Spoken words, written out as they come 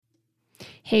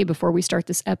Hey, before we start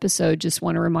this episode, just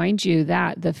want to remind you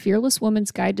that the Fearless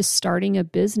Woman's Guide to Starting a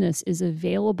Business is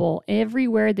available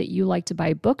everywhere that you like to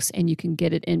buy books, and you can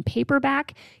get it in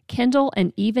paperback, Kindle,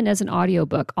 and even as an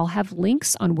audiobook. I'll have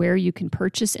links on where you can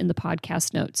purchase in the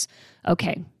podcast notes.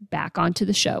 Okay, back onto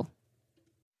the show.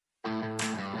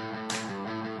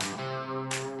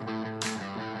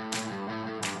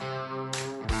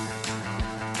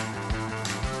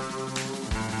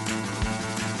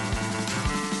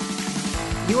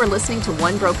 You are listening to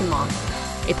One Broken Mom,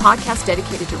 a podcast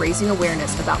dedicated to raising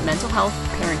awareness about mental health,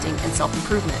 parenting, and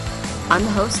self-improvement. I'm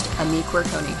the host, Ami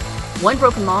Quirconi. One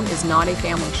Broken Mom is not a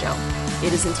family show.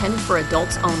 It is intended for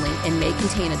adults only and may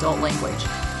contain adult language.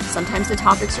 Sometimes the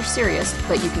topics are serious,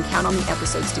 but you can count on the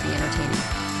episodes to be entertaining.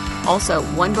 Also,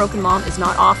 One Broken Mom is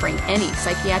not offering any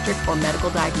psychiatric or medical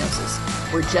diagnosis.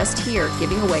 We're just here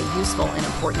giving away useful and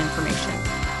important information.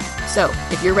 So,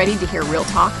 if you're ready to hear real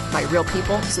talk by real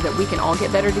people so that we can all get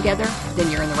better together,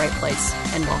 then you're in the right place,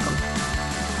 and welcome.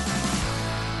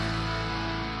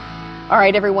 All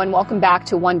right, everyone, welcome back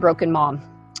to One Broken Mom.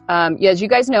 As you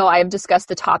guys know, I have discussed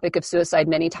the topic of suicide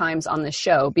many times on this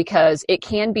show because it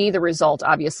can be the result,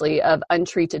 obviously, of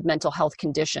untreated mental health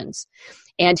conditions.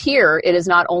 And here, it has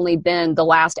not only been the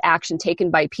last action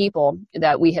taken by people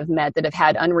that we have met that have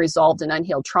had unresolved and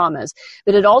unhealed traumas,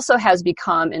 but it also has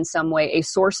become, in some way, a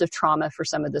source of trauma for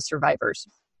some of the survivors.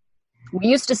 We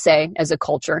used to say, as a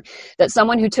culture, that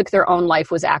someone who took their own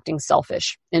life was acting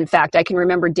selfish. In fact, I can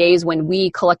remember days when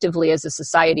we collectively as a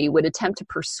society would attempt to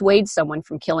persuade someone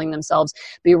from killing themselves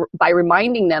by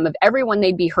reminding them of everyone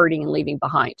they'd be hurting and leaving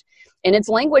behind. And it's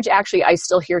language actually I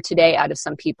still hear today out of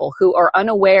some people who are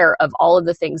unaware of all of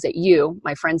the things that you,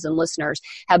 my friends and listeners,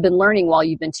 have been learning while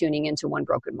you've been tuning into One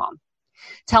Broken Mom.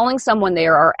 Telling someone they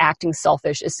are acting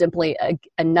selfish is simply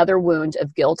another wound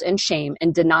of guilt and shame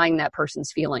and denying that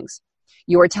person's feelings.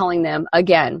 You are telling them,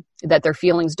 again, that their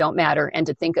feelings don't matter and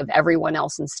to think of everyone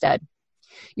else instead.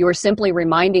 You are simply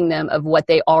reminding them of what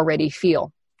they already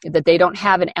feel, that they don't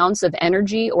have an ounce of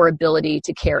energy or ability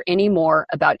to care any more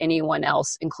about anyone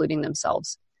else, including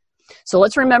themselves. So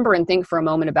let's remember and think for a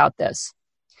moment about this.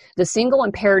 The single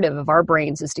imperative of our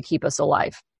brains is to keep us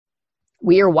alive.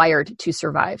 We are wired to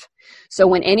survive. So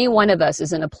when any one of us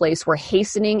is in a place where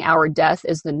hastening our death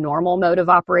is the normal mode of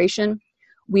operation,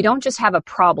 we don't just have a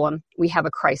problem, we have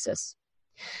a crisis.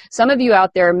 Some of you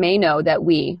out there may know that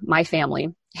we, my family,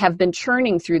 have been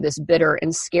churning through this bitter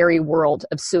and scary world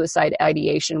of suicide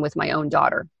ideation with my own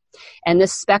daughter. And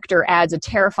this specter adds a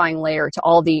terrifying layer to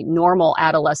all the normal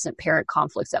adolescent parent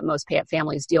conflicts that most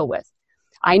families deal with.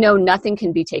 I know nothing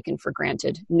can be taken for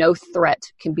granted. No threat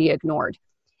can be ignored.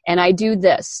 And I do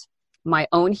this, my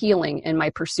own healing and my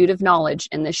pursuit of knowledge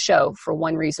in this show for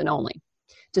one reason only,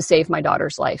 to save my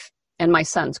daughter's life. And my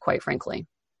son's, quite frankly.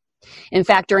 In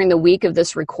fact, during the week of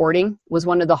this recording was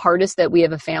one of the hardest that we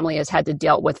as a family has had to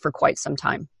deal with for quite some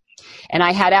time. And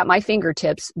I had at my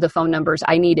fingertips the phone numbers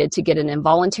I needed to get an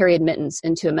involuntary admittance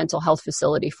into a mental health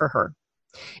facility for her.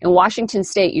 In Washington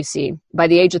State, you see, by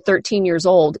the age of 13 years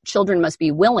old, children must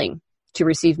be willing to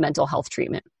receive mental health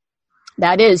treatment.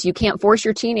 That is, you can't force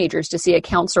your teenagers to see a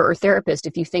counselor or therapist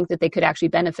if you think that they could actually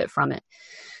benefit from it.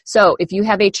 So if you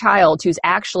have a child who's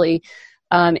actually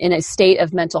in a state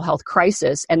of mental health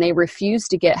crisis and they refuse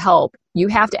to get help, you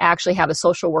have to actually have a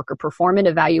social worker perform an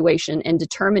evaluation and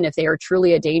determine if they are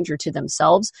truly a danger to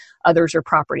themselves, others, or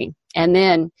property. And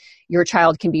then your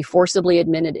child can be forcibly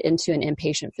admitted into an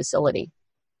inpatient facility.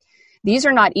 These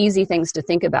are not easy things to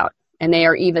think about, and they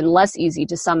are even less easy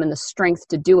to summon the strength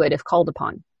to do it if called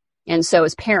upon. And so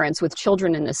as parents with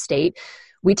children in this state,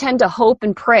 we tend to hope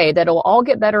and pray that it will all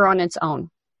get better on its own,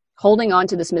 holding on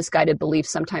to this misguided belief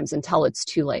sometimes until it's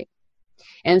too late.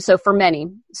 And so for many,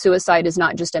 suicide is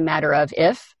not just a matter of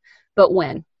if, but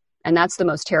when. And that's the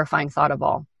most terrifying thought of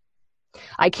all.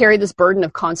 I carry this burden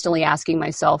of constantly asking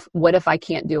myself, what if I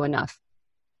can't do enough?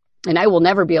 And I will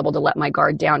never be able to let my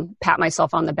guard down, pat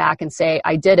myself on the back and say,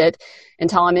 I did it,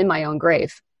 until I'm in my own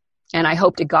grave. And I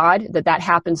hope to God that that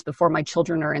happens before my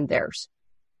children are in theirs.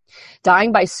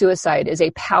 Dying by suicide is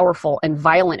a powerful and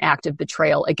violent act of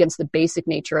betrayal against the basic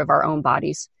nature of our own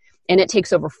bodies. And it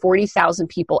takes over 40,000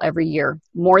 people every year,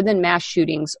 more than mass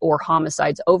shootings or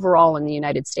homicides overall in the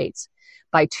United States,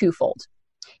 by twofold.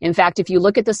 In fact, if you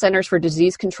look at the Centers for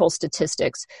Disease Control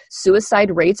statistics,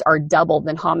 suicide rates are double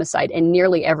than homicide in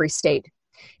nearly every state.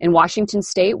 In Washington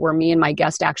State, where me and my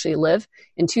guest actually live,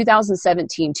 in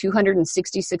 2017,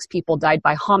 266 people died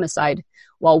by homicide,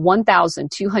 while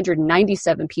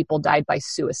 1,297 people died by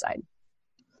suicide.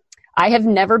 I have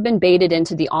never been baited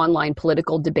into the online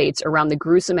political debates around the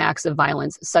gruesome acts of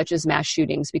violence, such as mass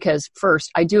shootings, because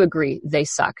first, I do agree they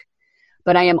suck.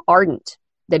 But I am ardent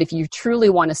that if you truly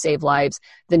want to save lives,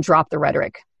 then drop the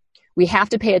rhetoric. We have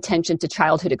to pay attention to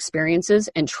childhood experiences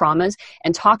and traumas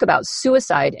and talk about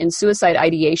suicide and suicide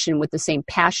ideation with the same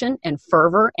passion and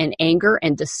fervor and anger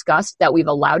and disgust that we've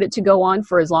allowed it to go on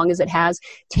for as long as it has,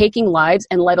 taking lives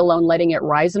and let alone letting it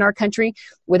rise in our country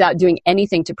without doing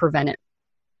anything to prevent it.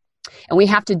 And we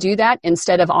have to do that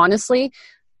instead of honestly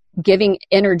giving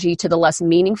energy to the less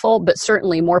meaningful, but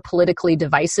certainly more politically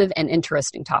divisive and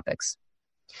interesting topics.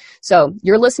 So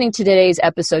you're listening to today's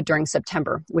episode during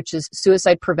September, which is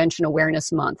Suicide Prevention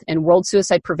Awareness Month, and World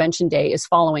Suicide Prevention Day is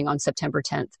following on September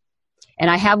 10th. And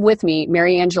I have with me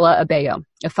Mary Angela Abello,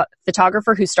 a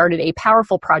photographer who started a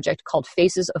powerful project called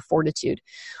Faces of Fortitude,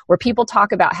 where people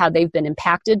talk about how they've been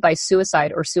impacted by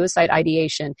suicide or suicide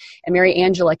ideation, and Mary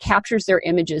Angela captures their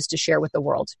images to share with the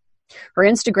world. Her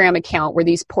Instagram account, where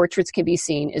these portraits can be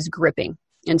seen, is gripping.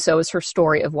 And so is her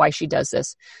story of why she does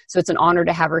this. So it's an honor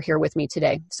to have her here with me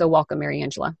today. So welcome, Mary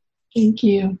Angela. Thank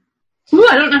you. Ooh,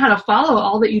 I don't know how to follow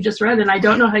all that you just read, and I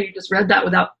don't know how you just read that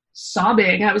without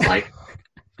sobbing. I was like,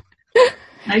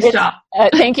 nice job.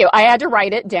 Thank you. I had to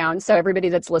write it down. So everybody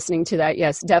that's listening to that,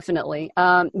 yes, definitely.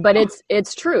 But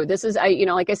it's true. This is,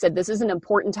 like I said, this is an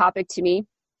important topic to me.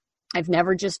 I've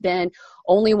never just been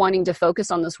only wanting to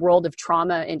focus on this world of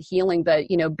trauma and healing, but,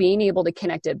 being able to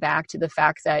connect it back to the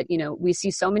fact that, we see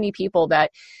so many people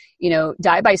that,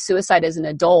 die by suicide as an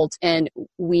adult, and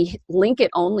we link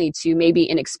it only to maybe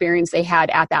an experience they had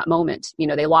at that moment.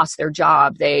 They lost their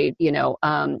job, they,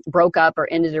 broke up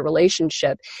or ended a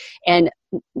relationship, and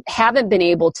haven't been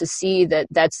able to see that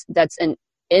that's an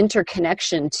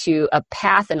interconnection to a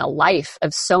path and a life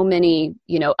of so many,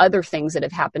 other things that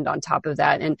have happened on top of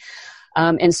that.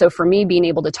 And so for me, being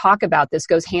able to talk about this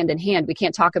goes hand in hand. We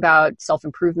can't talk about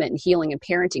self-improvement and healing and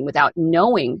parenting without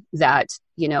knowing that,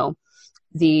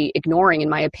 the ignoring, in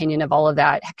my opinion, of all of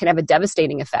that can have a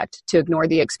devastating effect to ignore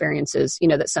the experiences,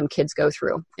 that some kids go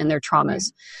through and their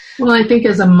traumas. Well, I think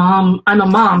as a mom, I'm a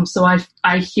mom, so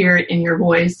I hear it in your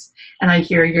voice, and I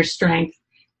hear your strength,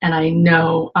 and I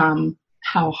know,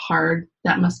 how hard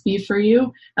that must be for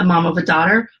you, a mom of a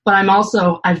daughter. But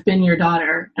I've been your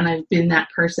daughter, and I've been that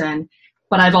person,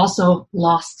 but I've also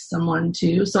lost someone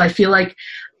too. So I feel like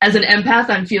as an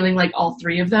empath, I'm feeling like all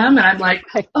three of them. And I'm like,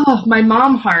 oh, my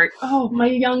mom heart. Oh, my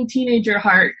young teenager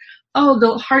heart. Oh,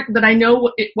 the heart that I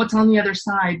know what's on the other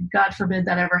side. God forbid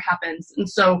that ever happens. And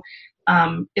so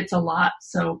it's a lot.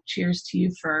 So cheers to you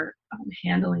for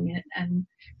handling it and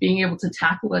being able to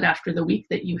tackle it after the week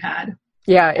that you had.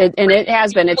 Yeah, it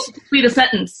has been. It's complete a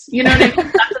sentence. You know what I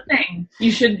mean? That's the thing.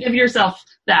 You should give yourself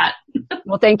that.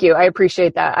 Well, thank you. I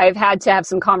appreciate that. I've had to have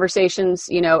some conversations,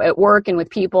 at work and with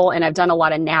people, and I've done a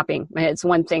lot of napping. It's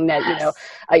one thing that, Yes.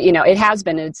 It has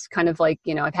been. It's kind of like,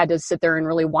 I've had to sit there and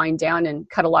really wind down and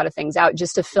cut a lot of things out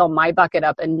just to fill my bucket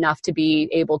up enough to be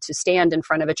able to stand in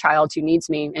front of a child who needs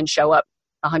me and show up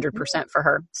 100% for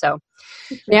her. So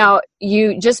now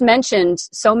you just mentioned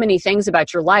so many things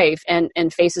about your life and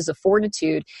Faces of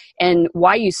Fortitude and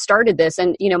why you started this.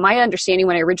 And, my understanding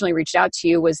when I originally reached out to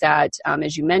you was that,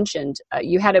 as you mentioned,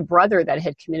 you had a brother that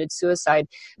had committed suicide,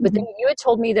 but then you had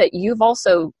told me that you've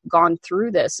also gone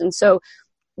through this. And so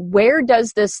where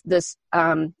does this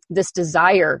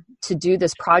desire to do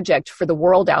this project for the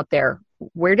world out there,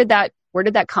 where did that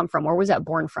come from? Where was that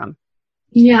born from?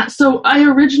 Yeah, so I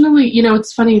originally,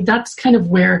 it's funny, that's kind of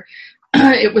where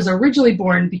it was originally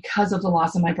born because of the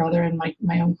loss of my brother and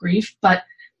my own grief. But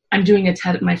I'm doing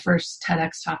my first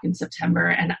TEDx talk in September,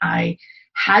 and I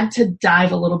had to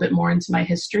dive a little bit more into my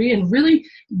history and really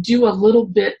do a little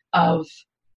bit of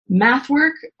math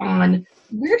work on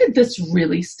where did this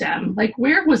really stem? Like,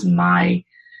 where was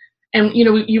and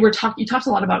you talked a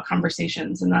lot about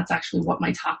conversations, and that's actually what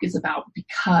my talk is about,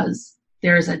 because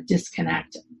there's a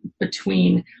disconnect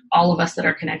between all of us that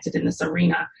are connected in this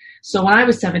arena. So when I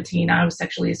was 17, I was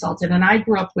sexually assaulted, and I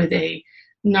grew up with a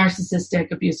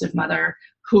narcissistic, abusive mother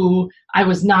who I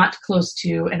was not close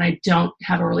to, and I don't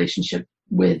have a relationship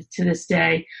with to this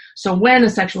day. So when a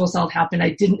sexual assault happened,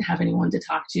 I didn't have anyone to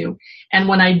talk to. And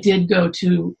when I did go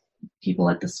to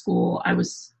people at the school, I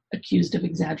was accused of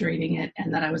exaggerating it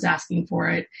and that I was asking for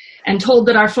it, and told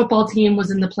that our football team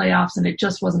was in the playoffs and it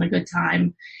just wasn't a good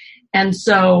time. And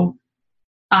so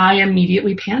I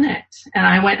immediately panicked, and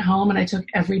I went home and I took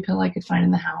every pill I could find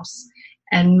in the house.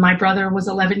 And my brother was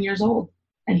 11 years old,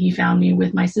 and he found me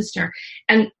with my sister.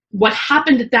 And what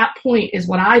happened at that point is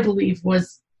what I believe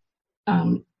was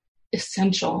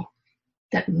essential,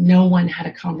 that no one had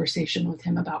a conversation with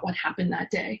him about what happened that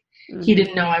day. Mm-hmm. He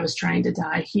didn't know I was trying to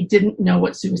die. He didn't know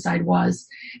what suicide was.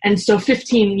 And so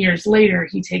 15 years later,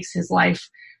 he takes his life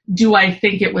Do I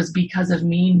think it was because of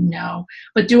me? No.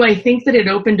 But do I think that it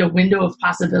opened a window of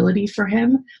possibility for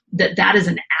him, that is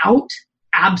an out?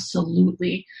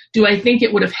 Absolutely. Do I think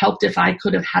it would have helped if I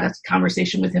could have had a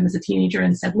conversation with him as a teenager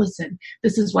and said, listen,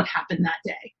 this is what happened that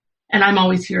day, and I'm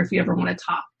always here if you ever want to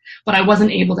talk? But I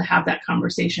wasn't able to have that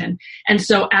conversation. And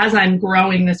so as I'm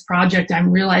growing this project, I'm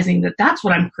realizing that that's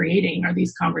what I'm creating, are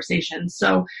these conversations.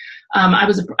 So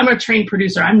I'm a trained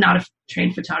producer. I'm not a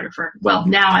trained photographer. Well,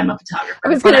 now I'm a photographer. I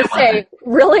was going to say,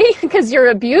 really? Because you're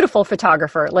a beautiful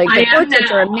photographer. Like, the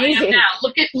portraits are amazing.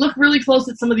 Look really close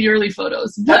at some of the early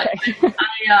photos. But okay.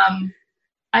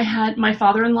 I had my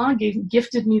father-in-law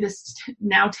gifted me this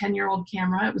now 10-year-old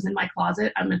camera. It was in my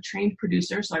closet. I'm a trained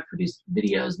producer, so I produced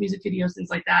videos, music videos, things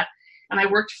like that. And I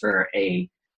worked for a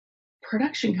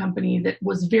production company that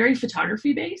was very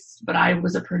photography based, but I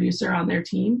was a producer on their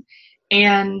team.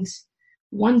 And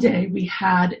one day we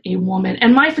had a woman,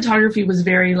 and my photography was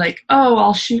very like, oh,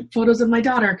 I'll shoot photos of my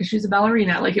daughter because she's a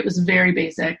ballerina. Like, it was very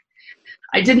basic.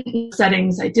 I didn't know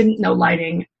settings. I didn't know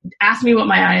lighting. Ask me what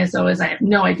my ISO is. I have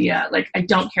no idea. Like, I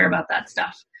don't care about that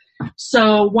stuff.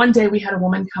 So one day we had a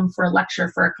woman come for a lecture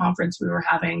for a conference we were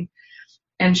having,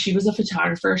 and she was a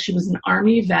photographer. She was an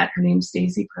Army vet. Her name's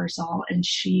Stacey Pearsall, and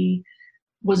she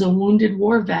was a wounded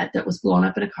war vet that was blown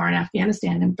up in a car in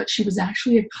Afghanistan, but she was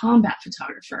actually a combat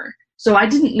photographer. So I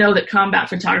didn't know that combat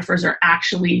photographers are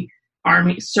actually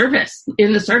Army service,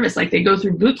 in the service. Like, they go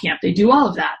through boot camp. They do all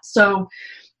of that. So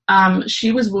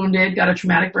she was wounded, got a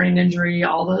traumatic brain injury,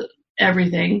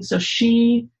 everything. So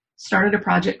she started a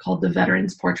project called the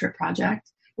Veterans Portrait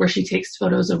Project, where she takes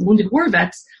photos of wounded war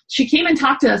vets. She came and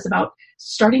talked to us about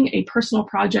starting a personal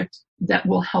project that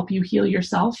will help you heal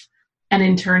yourself and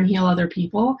in turn heal other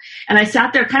people. And I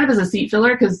sat there kind of as a seat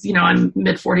filler because, I'm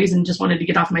mid-40s and just wanted to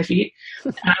get off my feet.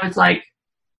 And I was like,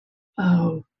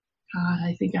 oh, God,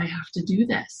 I think I have to do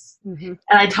this. Mm-hmm.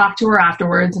 And I talked to her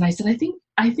afterwards and I said, I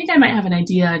think I might have an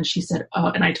idea. And she said, oh,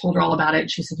 and I told her all about it.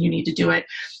 And she said, you need to do it.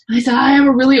 And I said, I have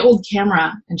a really old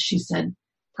camera. And she said,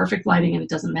 perfect lighting and it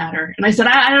doesn't matter. And I said,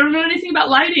 I don't know anything about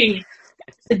lighting.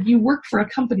 I said, you work for a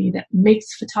company that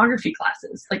makes photography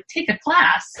classes. Like, take a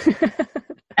class.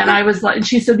 And I was like, and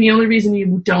she said, the only reason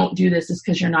you don't do this is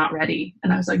because you're not ready.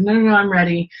 And I was like, no, I'm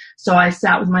ready. So I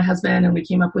sat with my husband and we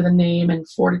came up with a name, and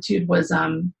Fortitude was,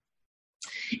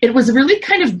 it was really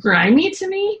kind of grimy to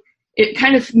me. It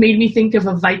kind of made me think of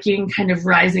a Viking kind of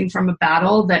rising from a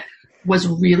battle that was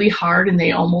really hard and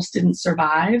they almost didn't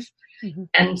survive. Mm-hmm.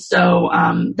 And so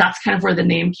that's kind of where the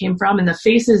name came from. And the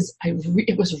faces,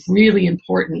 it was really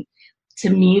important to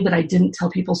me that I didn't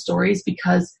tell people stories,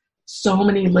 because so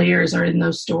many layers are in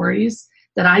those stories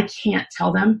that I can't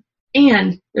tell them.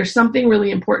 And there's something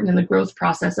really important in the growth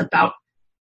process about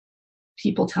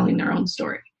people telling their own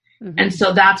story. Mm-hmm. And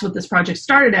so that's what this project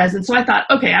started as. And so I thought,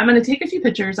 okay, I'm going to take a few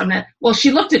pictures. Well,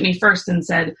 she looked at me first and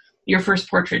said, your first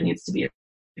portrait needs to be of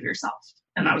yourself.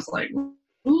 And I was like,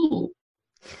 ooh,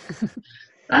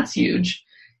 that's huge.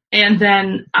 And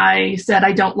then I said,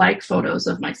 I don't like photos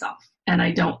of myself. And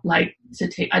I don't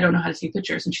know how to take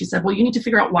pictures. And she said, well, you need to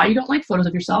figure out why you don't like photos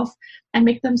of yourself and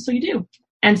make them so you do.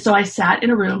 And so I sat in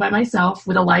a room by myself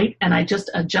with a light and I just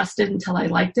adjusted until I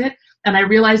liked it. And I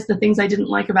realized the things I didn't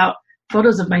like about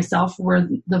photos of myself were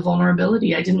the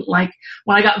vulnerability. I didn't like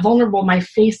when I got vulnerable, my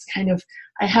face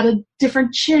I had a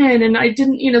different chin, and I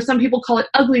didn't, some people call it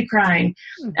ugly crying.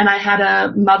 Mm. And I had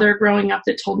a mother growing up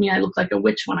that told me I looked like a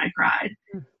witch when I cried.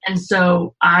 Mm. And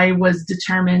so I was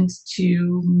determined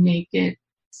to make it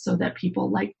so that people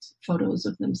liked photos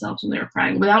of themselves when they were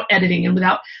crying, without editing and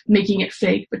without making it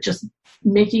fake, but just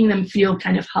making them feel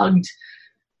kind of hugged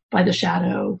by the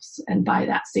shadows and by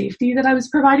that safety that I was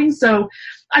providing. So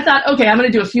I thought, okay, I'm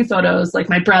going to do a few photos, like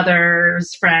my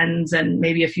brother's friends and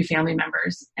maybe a few family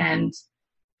members. And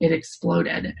it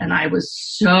exploded. And I was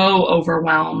so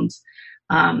overwhelmed.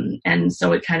 And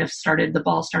so it kind of the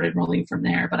ball started rolling from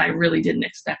there, but I really didn't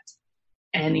expect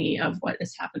any of what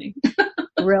is happening.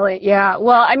 Really? Yeah.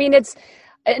 Well, I mean, it's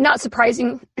not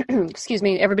surprising. Excuse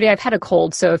me, everybody. I've had a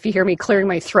cold, so if you hear me clearing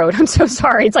my throat, I'm so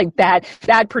sorry. It's like bad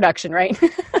production, right?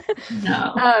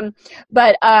 No.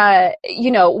 But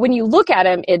when you look at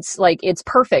him, it's like it's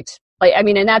perfect. Like, I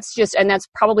mean, and that's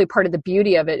probably part of the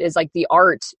beauty of it is like the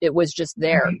art. It was just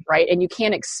there, right? And you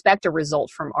can't expect a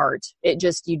result from art.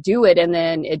 You do it, and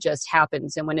then it just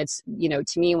happens. And when it's,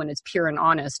 to me, when it's pure and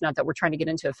honest, not that we're trying to get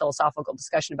into a philosophical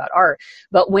discussion about art,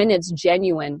 but when it's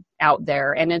genuine out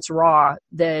there and it's raw,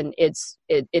 then it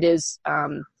is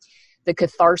the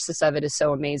catharsis of it is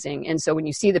so amazing. And so when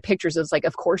you see the pictures, it's like,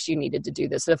 of course you needed to do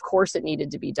this. And of course it needed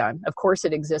to be done. Of course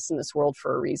it exists in this world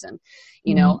for a reason.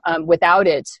 Without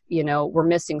it, we're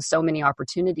missing so many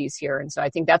opportunities here. And so I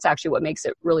think that's actually what makes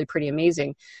it really pretty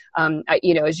amazing.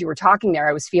 As you were talking there,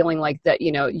 I was feeling like that,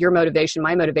 your motivation,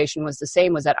 my motivation was the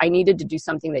same, was that I needed to do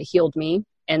something that healed me.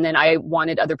 And then I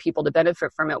wanted other people to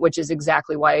benefit from it, which is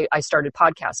exactly why I started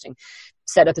podcasting.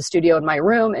 Set up a studio in my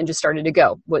room and just started to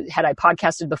go. Had I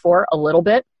podcasted before? A little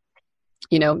bit.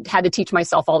 Had to teach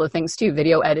myself all the things too,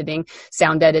 video editing,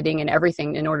 sound editing, and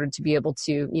everything in order to be able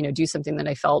to, do something that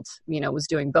I felt, was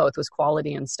doing both, was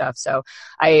quality and stuff. So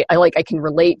I can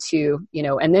relate to,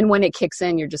 and then when it kicks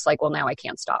in, you're just like, well, now I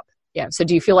can't stop. Yeah. So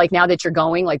do you feel like now that you're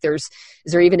going, like is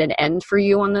there even an end for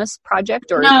you on this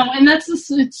project? Or no, and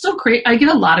it's so great. I get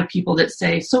a lot of people that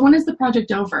say, so when is the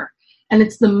project over? And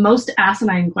it's the most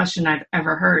asinine question I've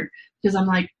ever heard, because I'm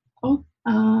like,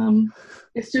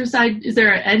 is suicide, is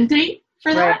there an end date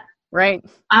for that? Right.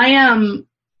 I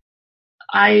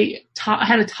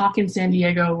had a talk in San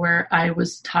Diego where I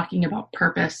was talking about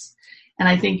purpose. And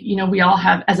I think, we all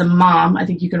have, as a mom, I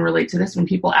think you can relate to this when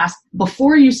people ask,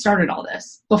 before you started all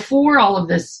this, before all of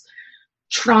this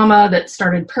trauma that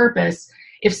started purpose,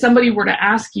 if somebody were to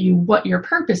ask you what your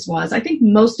purpose was, I think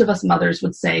most of us mothers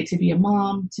would say to be a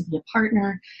mom, to be a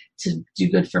partner, to do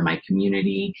good for my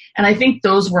community. And I think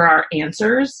those were our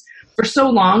answers. For so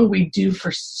long, we do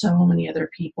for so many other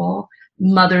people,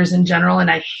 mothers in general. And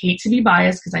I hate to be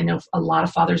biased because I know a lot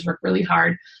of fathers work really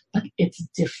hard, but it's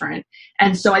different.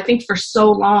 And so I think for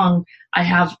so long, I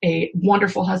have a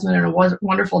wonderful husband and a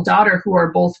wonderful daughter who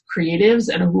are both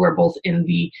creatives and who are both in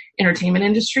the entertainment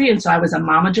industry. And so I was a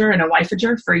momager and a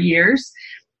wifeager for years.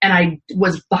 And I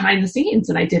was behind the scenes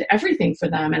and I did everything for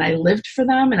them. And I lived for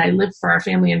them and I lived for our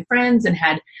family and friends and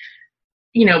had,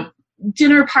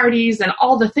 dinner parties and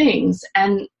all the things.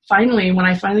 And finally, when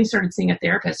I finally started seeing a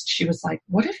therapist, she was like,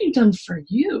 what have you done for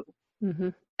you? Mm-hmm.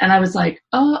 And I was like,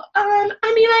 I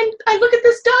look at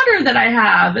this daughter that I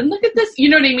have and look at this, you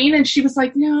know what I mean? And she was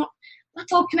like, no,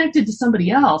 that's all connected to somebody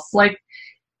else.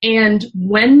 And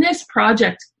when this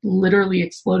project literally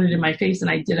exploded in my face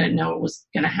and I didn't know it was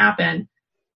going to happen,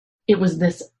 it was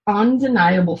this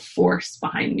undeniable force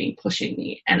behind me, pushing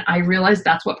me. And I realized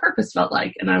that's what purpose felt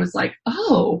like. And I was like,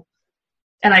 oh,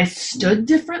 and I stood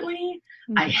differently.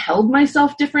 Mm-hmm. I held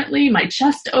myself differently. My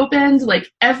chest opened,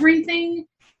 everything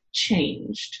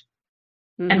changed.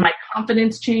 Mm-hmm. And my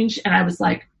confidence changed. And I was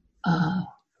like, oh,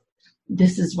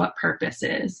 this is what purpose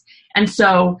is. And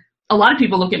so a lot of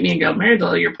people look at me and go,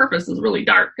 Marydela, your purpose is really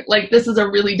dark. This is a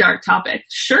really dark topic.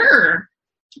 Sure.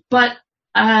 But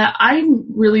I'm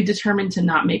really determined to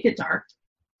not make it dark.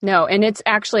 No. And it's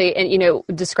actually,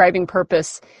 describing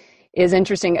purpose is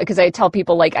interesting because I tell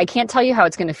people, I can't tell you how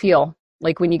it's going to feel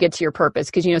when you get to your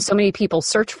purpose, because, so many people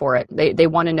search for it. They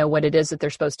want to know what it is that they're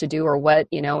supposed to do or what,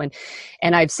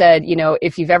 and I've said,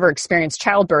 if you've ever experienced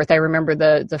childbirth, I remember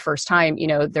the first time,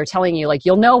 they're telling you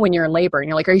you'll know when you're in labor, and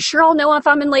you're like, are you sure I'll know if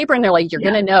I'm in labor? And they're like, you're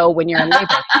going to know when you're in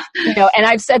labor, and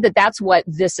I've said that's what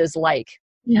this is like.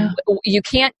 Yeah. You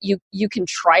can't, you can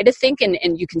try to think and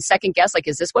you can second guess,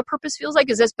 is this what purpose feels like?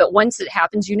 Is this, but once it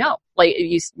happens,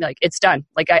 it's done.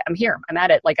 I'm here, I'm at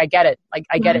it. I get it.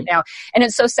 I get it now. And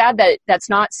it's so sad that that's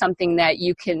not something that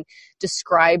you can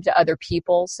describe to other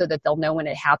people so that they'll know when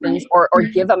it happens, or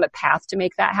give them a path to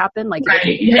make that happen.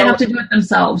 They have to do it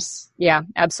themselves. Yeah,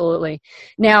 absolutely.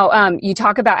 Now, you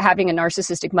talk about having a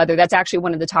narcissistic mother. That's actually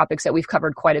one of the topics that we've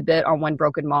covered quite a bit on One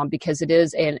Broken Mom, because it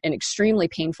is an extremely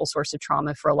painful source of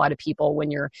trauma for a lot of people when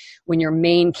your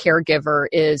main caregiver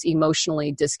is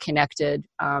emotionally disconnected,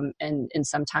 and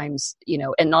sometimes,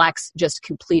 and lacks just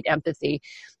complete empathy,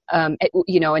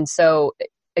 and so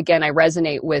again, I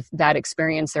resonate with that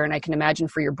experience there. And I can imagine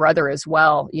for your brother as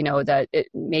well, that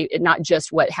it not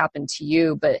just what happened to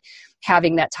you, but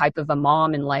having that type of a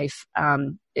mom in life.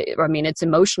 It's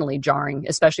emotionally jarring,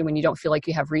 especially when you don't feel like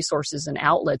you have resources and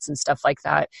outlets and stuff like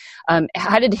that.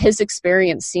 How did his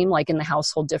experience seem like in the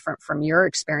household different from your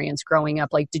experience growing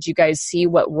up? Did you guys see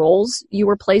what roles you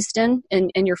were placed in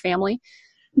your family?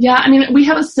 Yeah, we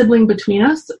have a sibling between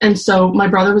us. And so my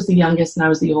brother was the youngest and I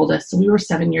was the oldest. So we were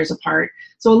 7 years apart.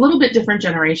 So a little bit different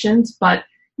generations. But,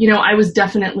 I was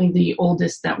definitely the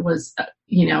oldest that was,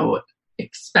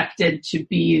 expected to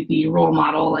be the role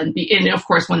model and of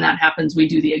course, when that happens, we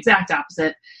do the exact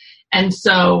opposite. And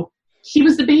so he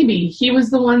was the baby. He was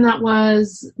the one that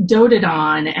was doted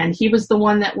on. And he was the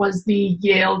one that was the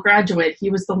Yale graduate.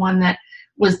 He was the one that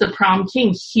was the prom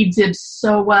king. He did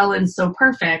so well and so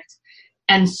perfect.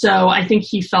 And so I think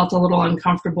he felt a little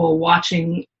uncomfortable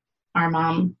watching our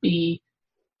mom be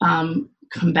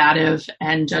combative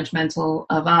and judgmental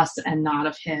of us and not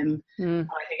of him. I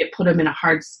think it put him in a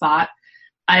hard spot.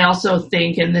 I also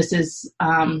think, and this is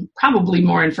probably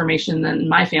more information than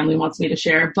my family wants me to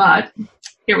share, but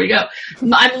here we go.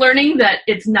 I'm learning that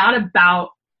it's not about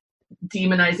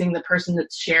demonizing the person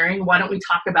that's sharing. Why don't we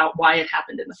talk about why it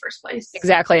happened in the first place?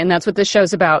 Exactly. And that's what this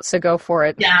show's about. So go for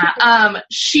it. Yeah.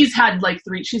 She's had like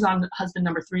 3, she's on husband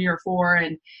number 3 or 4.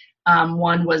 And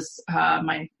one was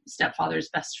my stepfather's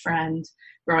best friend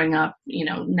growing up,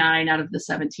 9 out of the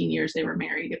 17 years they were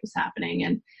married, it was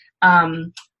happening.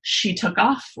 And she took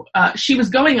off. She was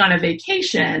going on a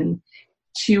vacation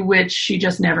to which she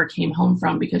just never came home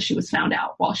from because she was found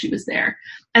out while she was there.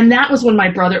 And that was when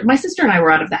my sister and I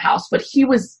were out of the house, but he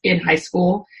was in high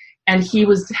school and he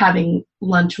was having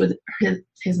lunch with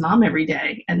his mom every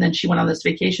day. And then she went on this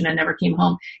vacation and never came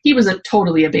home. He was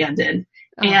totally abandoned.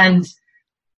 Oh. And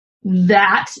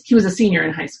he was a senior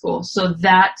in high school. So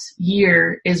that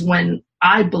year is when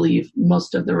I believe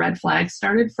most of the red flags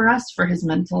started for us, for his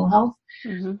mental health.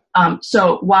 Mm-hmm.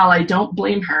 So while I don't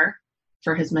blame her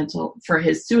for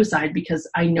his suicide, because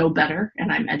I know better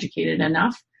and I'm educated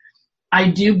enough, I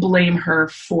do blame her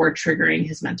for triggering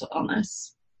his mental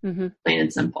illness, plain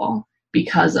and simple,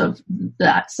 because of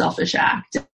that selfish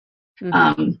act.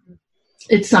 Mm-hmm.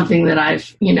 It's something that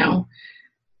I've,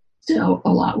 dealt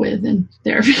a lot with in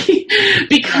therapy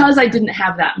because I didn't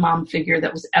have that mom figure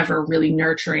that was ever really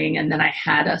nurturing. And then I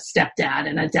had a stepdad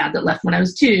and a dad that left when I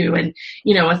was 2 and,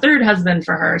 a third husband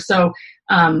for her. So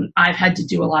I've had to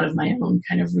do a lot of my own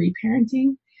kind of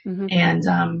reparenting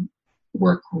and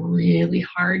work really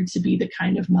hard to be the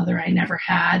kind of mother I never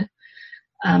had.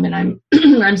 And I'm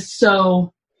I'm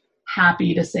so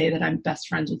happy to say that I'm best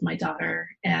friends with my daughter,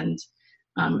 and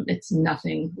it's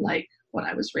nothing like what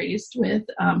I was raised with.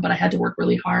 But I had to work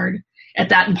really hard at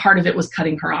that. And part of it was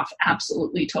cutting her off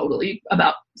absolutely, totally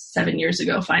about 7 years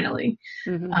ago, finally.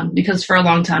 Because for a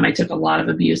long time I took a lot of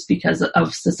abuse because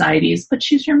of society's, but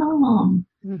she's your mom.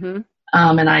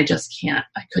 And I just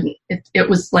couldn't, it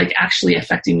was like actually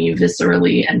affecting me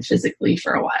viscerally and physically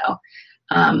for a while.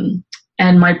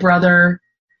 And my brother,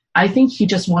 I think he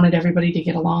just wanted everybody to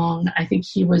get along. I think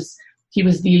he was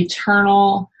the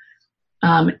eternal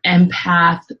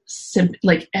empath,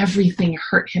 like everything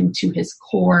hurt him to his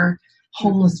core.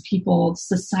 Homeless people,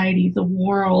 society, the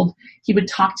world. He would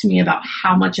talk to me about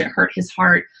how much it hurt his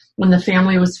heart when the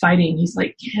family was fighting. He's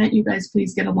like, can't you guys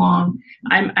please get along?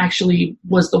 I'm actually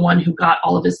was the one who got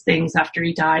all of his things after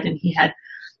he died. And he had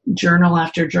journal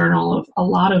after journal of a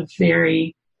lot of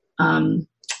very,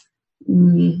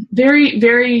 very,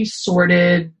 very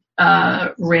sordid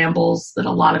rambles that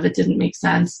a lot of it didn't make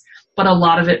sense. But a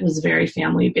lot of it was very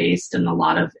family based and a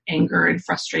lot of anger and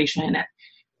frustration at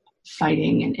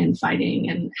fighting and infighting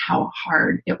and how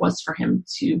hard it was for him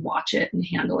to watch it and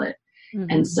handle it.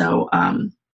 And so,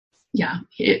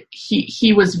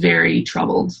 he was very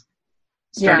troubled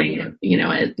starting,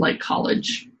 at like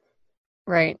college.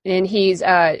 Right. And he's,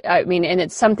 and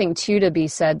it's something too to be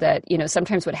said that,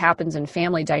 sometimes what happens in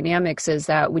family dynamics is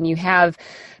that when you have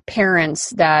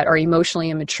parents that are emotionally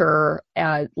immature,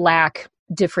 lack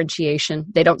differentiation,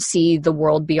 they don't see the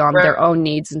world beyond their own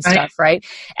needs and stuff, right?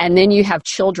 And then you have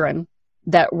children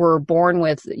that were born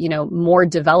with, more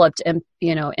developed,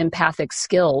 empathic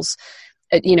skills,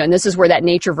 and this is where that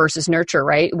nature versus nurture,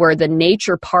 right? Where the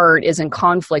nature part is in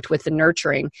conflict with the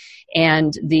nurturing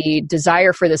and the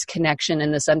desire for this connection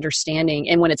and this understanding.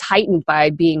 And when it's heightened by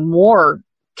being more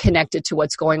connected to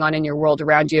what's going on in your world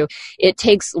around you, it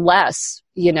takes less,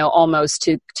 almost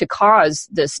to cause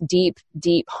this deep,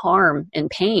 deep harm and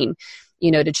pain,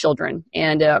 to children.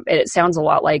 And it sounds a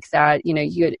lot like that.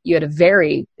 You had a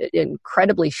very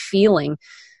incredibly feeling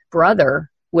brother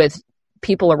with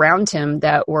people around him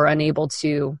that were unable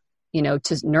to,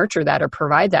 to nurture that or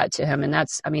provide that to him. And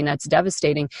that's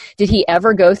devastating. Did he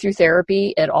ever go through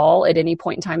therapy at all at any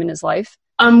point in time in his life?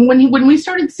 When we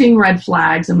started seeing red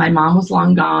flags and my mom was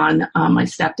long gone, my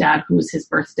stepdad, who was his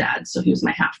birth dad, so he was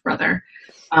my half brother.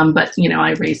 But,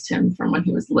 I raised him from when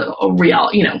he was little.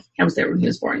 I was there when he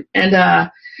was born. And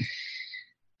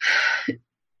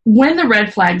when the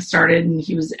red flags started and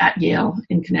he was at Yale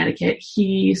in Connecticut,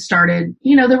 he started,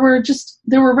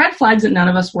 there were red flags that none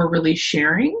of us were really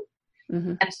sharing.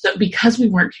 And so because we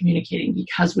weren't communicating,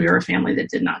 because we were a family that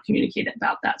did not communicate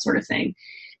about that sort of thing.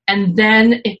 And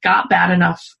then it got bad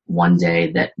enough one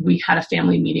day that we had a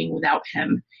family meeting without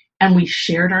him and we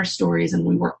shared our stories and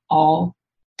we were all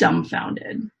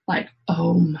dumbfounded. Like,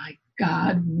 oh my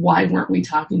God, why weren't we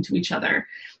talking to each other?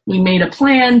 We made a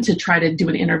plan to try to do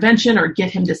an intervention or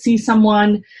get him to see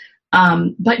someone.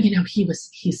 But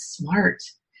he's smart.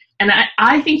 And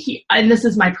I think and this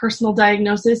is my personal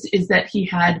diagnosis, is that he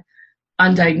had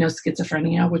undiagnosed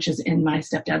schizophrenia, which is in my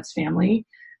stepdad's family.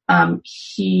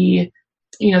 He,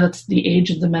 that's the age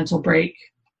of the mental break.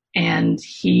 And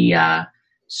he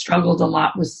struggled a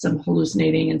lot with some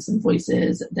hallucinating and some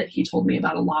voices that he told me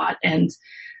about a lot. And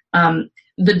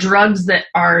the drugs that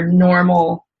are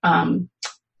normal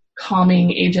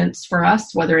calming agents for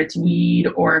us, whether it's weed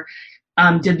or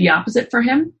did the opposite for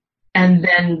him. And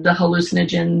then the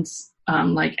hallucinogens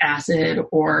like acid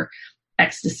or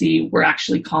ecstasy were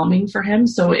actually calming for him.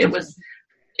 So it was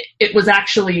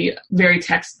actually very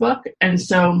textbook. And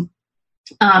so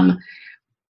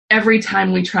every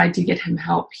time we tried to get him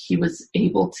help, he was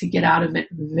able to get out of it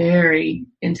very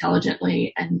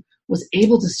intelligently and was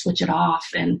able to switch it off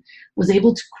and was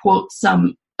able to quote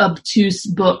some obtuse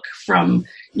book from,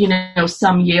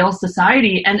 some Yale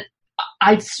society. And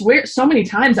I swear so many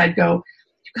times I'd go,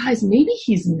 you guys, maybe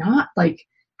he's not like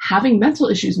having mental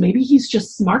issues. Maybe he's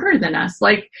just smarter than us.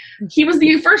 Like, he was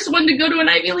the first one to go to an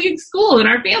Ivy League school in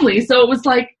our family. So it was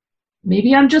like,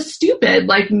 maybe I'm just stupid.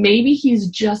 Like, maybe he's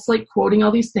just like quoting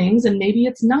all these things, and maybe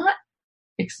it's not,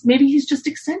 maybe he's just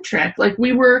eccentric. Like,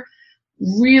 we were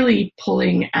really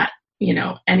pulling at,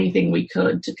 anything we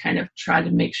could to kind of try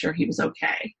to make sure he was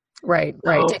okay. Right.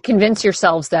 To convince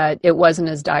yourselves that it wasn't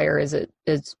as dire as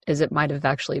it might have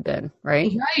actually been,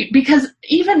 right? Right. Because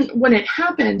even when it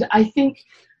happened, I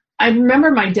remember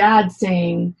my dad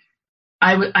saying,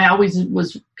 I always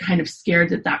was kind of scared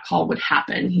that call would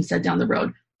happen. He said down the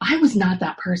road, I was not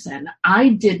that person. I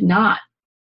didn't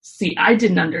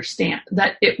understand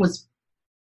that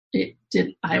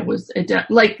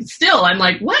still, I'm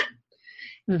like, what?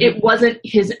 Mm-hmm. It wasn't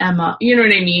his Emma. You know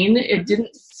what I mean? It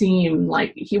didn't seem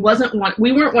like we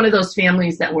weren't one of those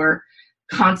families that were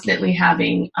constantly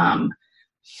having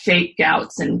fake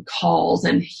outs and calls,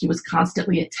 and he was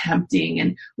constantly attempting,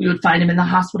 and we would find him in the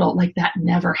hospital. Like, that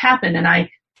never happened. And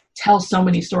I tell so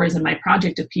many stories in my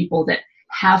project of people that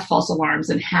have false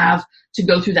alarms and have to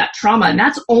go through that trauma. And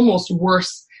that's almost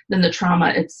worse than the trauma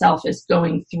itself, is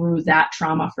going through that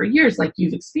trauma for years, like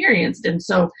you've experienced. And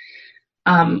so,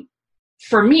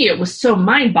 for me, it was so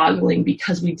mind-boggling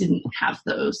because we didn't have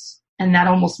those. And that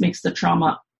almost makes the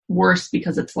trauma worse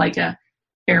because it's like a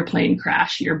airplane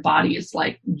crash. Your body is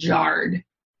like jarred.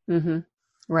 Mm-hmm.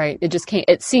 Right.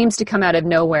 It seems to come out of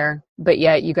nowhere, but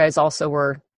yet you guys also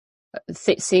were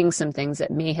seeing some things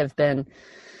that may have been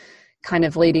kind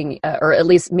of leading, or at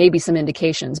least maybe some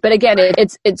indications. But again,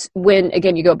 it's when,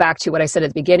 again, you go back to what I said at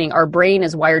the beginning, our brain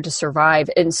is wired to survive.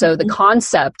 And so the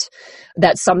concept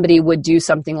that somebody would do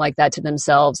something like that to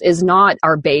themselves is not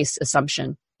our base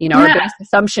assumption. Our base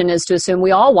assumption is to assume we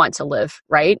all want to live,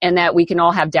 right? And that we can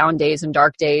all have down days and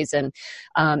dark days. And,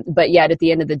 but yet at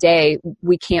the end of the day,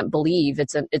 we can't believe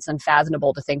it's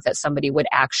unfathomable to think that somebody would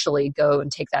actually go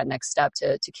and take that next step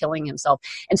to killing himself.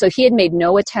 And so he had made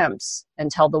no attempts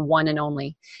until the one and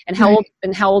only. And how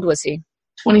old was he?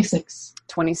 26.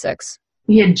 26.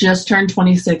 He had just turned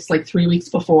 26, like 3 weeks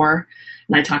before.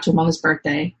 And I talked to him on his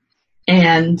birthday.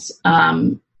 And,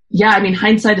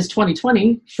 hindsight is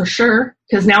 20/20 for sure.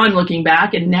 Because now I'm looking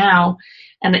back, and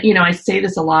I say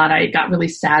this a lot. I got really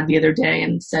sad the other day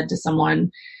and said to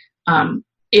someone,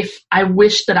 if I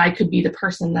wish that I could be the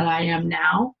person that I am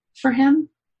now for him,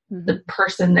 mm-hmm. the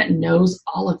person that knows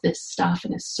all of this stuff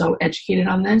and is so educated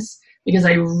on this, because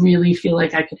I really feel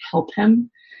like I could help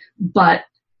him. But,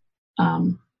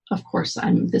 of course,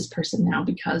 I'm this person now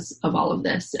because of all of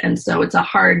this. And so it's a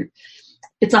hard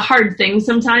thing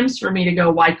sometimes for me to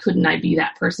go, why couldn't I be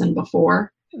that person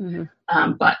before? Mm-hmm.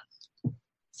 But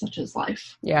such is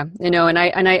life. Yeah. And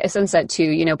I sense that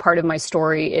too. Part of my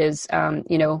story is, I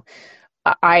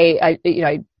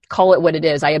call it what it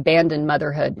is. I abandoned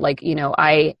motherhood.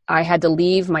 I had to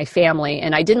leave my family,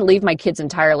 and I didn't leave my kids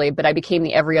entirely, but I became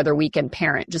the every other weekend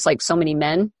parent, just like so many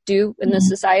men do in this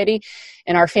society.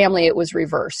 In our family, it was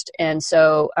reversed. And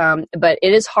so, but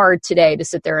it is hard today to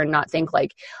sit there and not think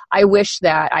like, I wish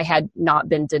that I had not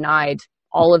been denied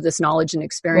all of this knowledge and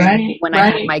experience when I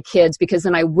had my kids, because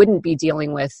then I wouldn't be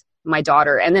dealing with my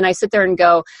daughter. And then I sit there and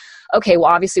go, okay, well,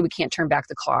 obviously we can't turn back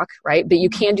the clock, right? But you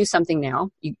can do something now.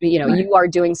 You are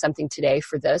doing something today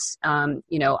for this.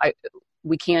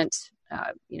 We can't,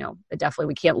 definitely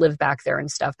we can't live back there and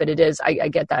stuff, but it is, I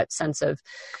get that sense of,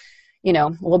 a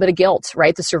little bit of guilt,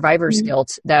 right? The survivor's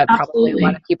guilt that probably a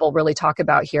lot of people really talk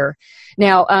about here.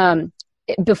 Now,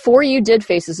 before you did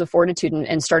Faces of Fortitude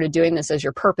and started doing this as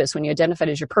your purpose, when you identified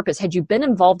as your purpose, had you been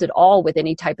involved at all with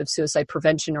any type of suicide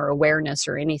prevention or awareness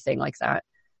or anything like that?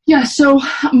 Yeah. So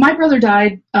my brother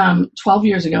died 12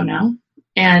 years ago now,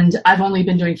 and I've only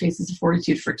been doing Faces of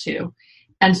Fortitude for 2.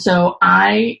 And so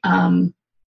I,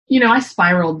 I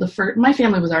spiraled. My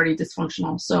family was already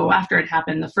dysfunctional. So after it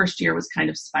happened, the first year was kind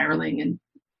of spiraling and,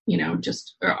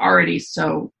 just already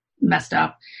so messed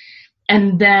up.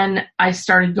 And then I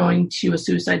started going to a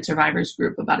suicide survivors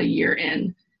group about a year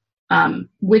in,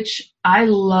 which I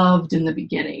loved in the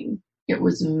beginning. It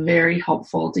was very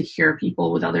helpful to hear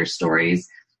people with other stories.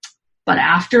 But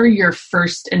after your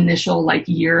first initial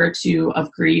year or two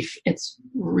of grief, it's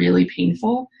really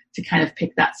painful to kind of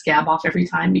pick that scab off every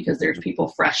time because there's people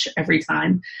fresh every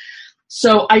time.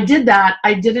 So I did that.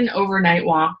 I did an overnight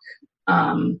walk.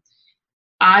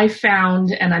 I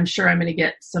found, and I'm sure I'm going to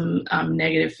get some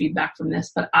negative feedback from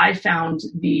this, but I found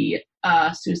the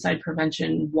suicide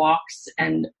prevention walks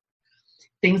and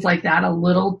things like that a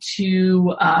little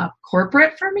too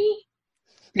corporate for me.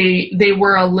 They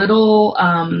were a little,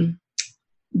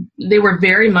 they were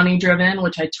very money driven,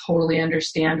 which I totally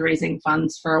understand, raising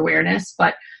funds for awareness,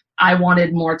 but I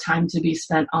wanted more time to be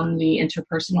spent on the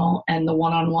interpersonal and the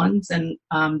one-on-ones, and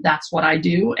that's what I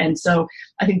do. And so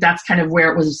I think that's kind of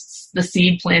where it was the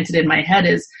seed planted in my head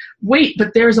is, wait,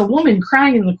 but there's a woman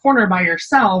crying in the corner by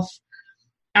herself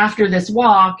after this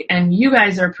walk, and you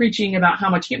guys are preaching about how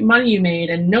much money you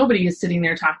made, and nobody is sitting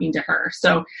there talking to her.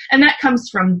 So, and that comes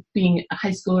from being a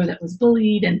high schooler that was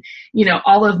bullied and,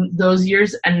 all of those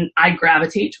years, and I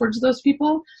gravitate towards those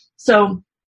people. So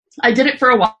I did it for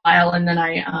a while, and then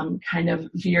I kind of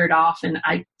veered off, and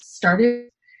I started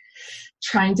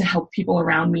trying to help people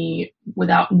around me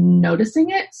without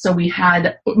noticing it. So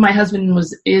my husband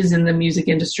is in the music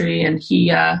industry, and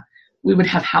we would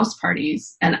have house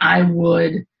parties, and I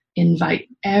would invite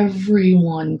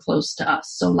everyone close to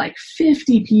us. So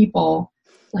 50 people,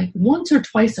 once or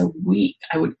twice a week,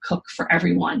 I would cook for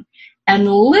everyone. And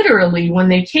literally when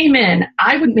they came in,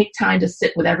 I would make time to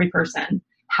sit with every person.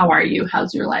 How are you?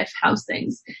 How's your life? How's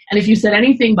things? And if you said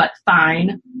anything but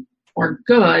fine or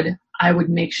good, I would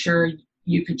make sure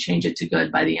you could change it to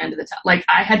good by the end of the time.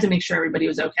 I had to make sure everybody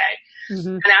was okay.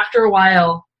 Mm-hmm. And after a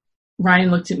while,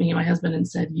 Ryan looked at me, my husband, and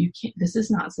said, this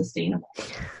is not sustainable.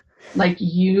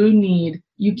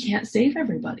 You can't save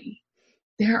everybody.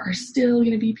 There are still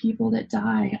going to be people that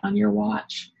die on your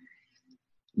watch.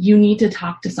 You need to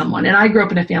talk to someone. And I grew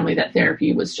up in a family that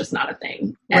therapy was just not a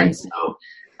thing. Right. And so,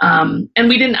 and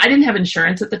I didn't have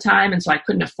insurance at the time, and so I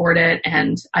couldn't afford it.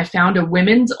 And I found a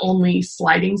women's only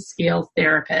sliding scale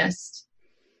therapist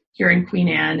here in Queen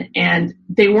Anne, and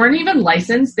they weren't even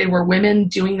licensed. They were women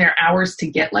doing their hours to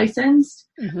get licensed.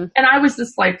 Mm-hmm. And I was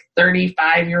this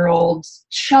 35-year-old,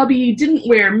 chubby, didn't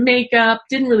wear makeup,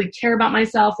 didn't really care about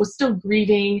myself, was still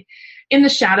grieving in the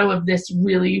shadow of this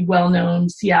really well-known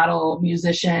Seattle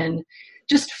musician.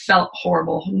 Just felt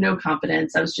horrible, no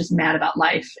confidence. I was just mad about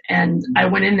life. And I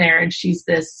went in there, and she's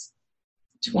this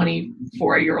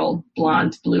 24-year-old,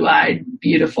 blonde, blue-eyed,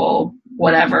 beautiful,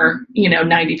 whatever,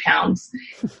 90 pounds.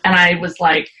 And I was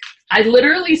I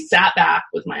literally sat back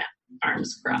with my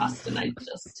arms crossed, and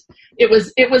it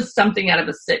was something out of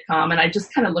a sitcom. And I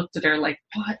just kind of looked at her what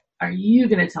are you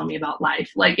going to tell me about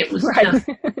life? It was right. Just,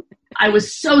 I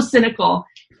was so cynical,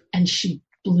 and she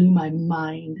blew my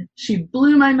mind.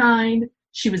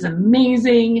 She was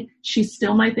amazing. She's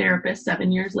still my therapist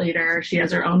 7 years later. She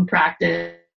has her own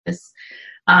practice.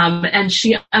 And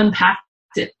she unpacked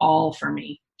it all for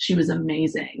me. She was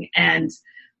amazing. And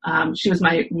she was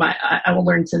I will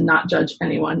learn to not judge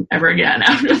anyone ever again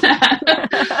after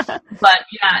that. But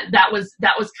yeah, that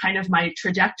was kind of my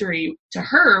trajectory to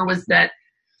her, was that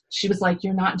she was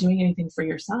you're not doing anything for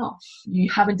yourself. You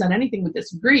haven't done anything with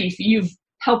this grief. You've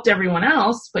helped everyone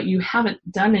else, but you haven't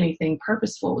done anything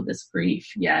purposeful with this grief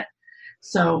yet.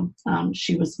 So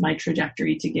she was my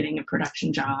trajectory to getting a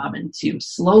production job, and to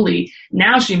slowly,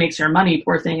 now she makes her money,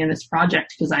 poor thing, in this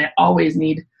project, because I always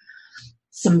need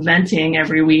some venting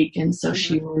every week. And so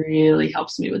she really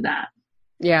helps me with that.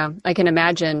 Yeah, I can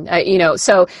imagine.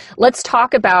 So let's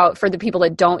talk about, for the people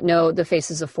that don't know the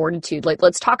Faces of Fortitude,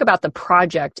 let's talk about the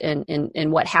project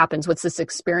and what happens. What's this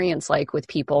experience like with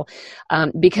people?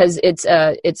 Because it's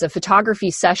a photography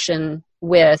session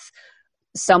with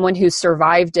someone who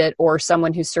survived it, or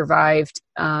someone who survived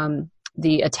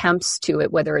the attempts to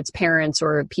it, whether it's parents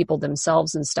or people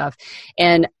themselves and stuff.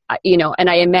 And, and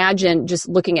I imagine, just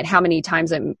looking at how many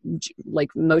times I'm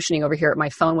motioning over here at my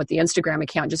phone with the Instagram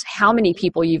account, just how many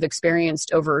people you've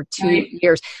experienced over 2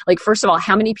 years. First of all,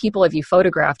 how many people have you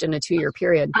photographed in a 2-year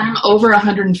period? I'm over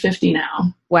 150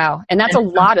 now. Wow. And that's a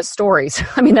lot of stories.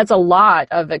 I mean, that's a lot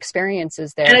of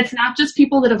experiences there. And it's not just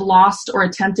people that have lost or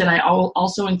attempted. I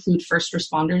also include first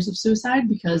responders of suicide,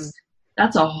 because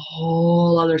that's a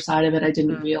whole other side of it I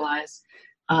didn't realize.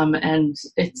 And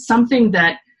it's something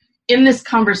that in this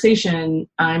conversation,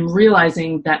 I'm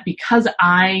realizing that because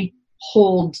I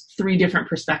hold 3 different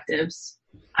perspectives.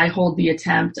 I hold the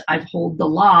attempt, I hold the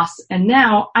loss, and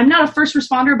now I'm not a first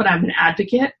responder, but I'm an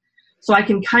advocate. So I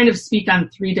can kind of speak on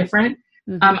 3 different.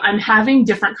 I'm having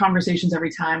different conversations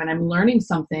every time, and I'm learning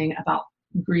something about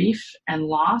grief and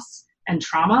loss and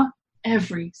trauma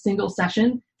every single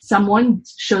session. Someone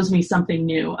shows me something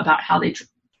new about how they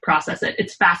process it.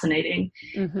 It's fascinating.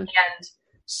 And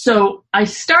so I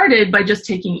started by just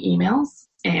taking emails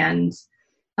and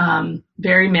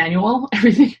very manual.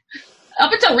 Everything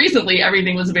up until recently,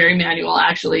 everything was very manual,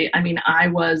 actually. I mean,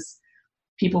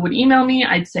 people would email me.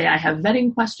 I'd say I have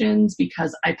vetting questions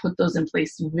because I put those in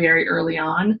place very early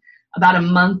on. About a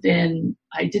month in,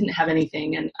 I didn't have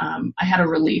anything. And I had a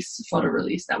photo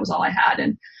release. That was all I had.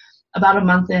 And about a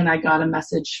month in, I got a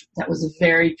message that was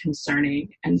very concerning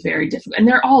and very difficult. And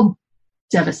they're all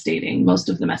devastating, most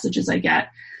of the messages I get.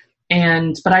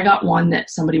 But I got one that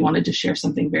somebody wanted to share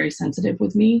something very sensitive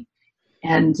with me.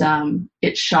 And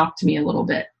it shocked me a little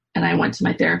bit. And I went to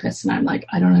my therapist and I'm like,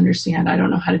 I don't understand. I don't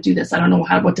know how to do this. I don't know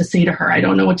what to say to her. I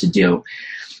don't know what to do.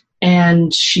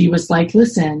 And she was like,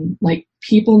 listen, like,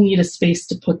 people need a space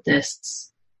to put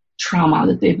this trauma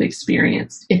that they've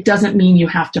experienced. It doesn't mean you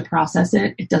have to process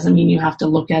it. It doesn't mean you have to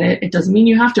look at it. It doesn't mean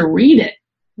you have to read it.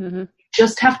 You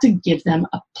just have to give them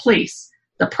a place.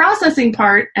 The processing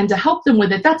part and to help them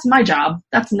with it, that's my job.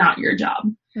 That's not your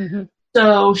job.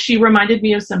 So she reminded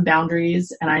me of some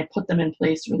boundaries and I put them in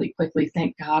place really quickly,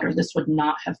 thank God, or this would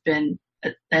not have been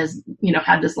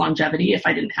had this longevity if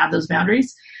I didn't have those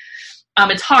boundaries.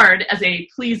 It's hard as a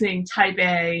pleasing type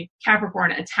A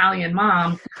Capricorn Italian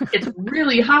mom. It's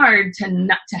really hard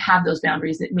to have those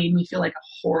boundaries. It made me feel like a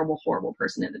horrible, horrible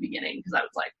person in the beginning because I was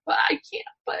like, well, I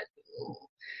can't,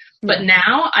 but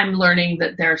now I'm learning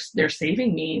that they're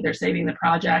saving me. They're saving the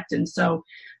project. And so,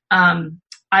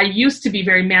 I used to be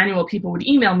very manual. People would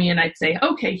email me and I'd say,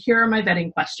 okay, here are my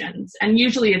vetting questions. And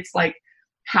usually it's like,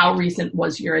 how recent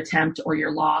was your attempt or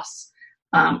your loss,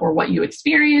 or what you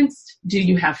experienced? Do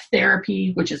you have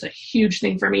therapy, which is a huge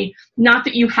thing for me? Not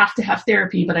that you have to have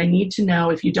therapy, but I need to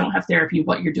know if you don't have therapy,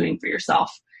 what you're doing for yourself.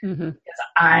 Because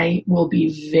I will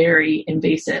be very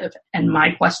invasive and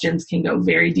my questions can go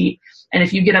very deep. And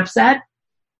if you get upset,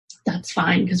 that's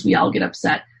fine because we all get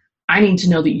upset. I need to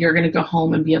know that you're going to go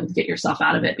home and be able to get yourself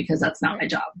out of it because that's not my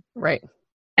job. Right.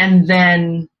 And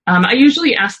then I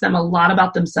usually ask them a lot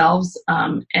about themselves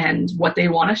and what they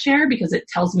want to share because it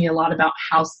tells me a lot about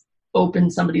how open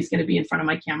somebody's going to be in front of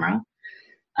my camera.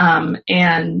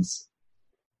 And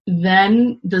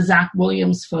then the Zach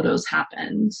Williams photos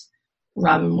happened,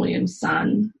 Robin Williams'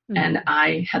 son, and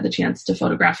I had the chance to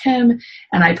photograph him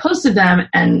and I posted them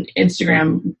and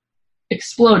Instagram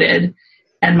exploded.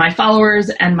 And my followers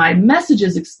and my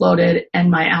messages exploded and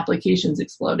my applications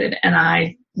exploded. And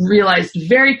I realized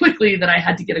very quickly that I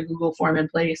had to get a Google form in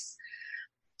place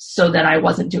so that I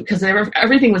wasn't doing, because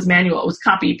everything was manual. It was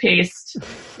copy, paste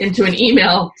into an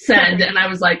email, send. And I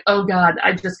was like, oh God,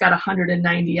 I just got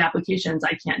 190 applications.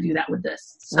 I can't do that with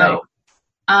this. So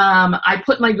I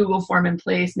put my Google form in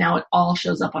place. Now it all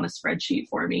shows up on a spreadsheet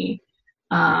for me.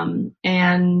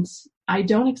 And I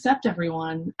don't accept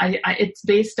everyone. It's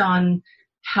based on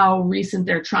how recent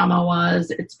their trauma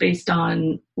was. It's based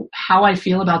on how I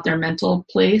feel about their mental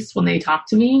place when they talk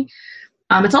to me.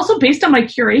 It's also based on my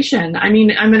curation. I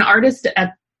mean, I'm an artist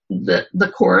at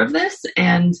the core of this,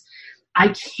 and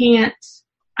I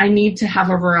need to have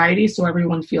a variety so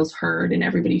everyone feels heard and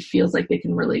everybody feels like they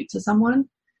can relate to someone.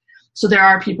 So there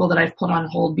are people that I've put on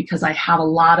hold because I have a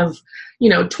lot of,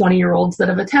 20-year-olds that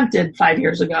have attempted 5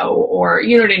 years ago, or,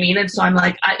 you know what I mean? And so I'm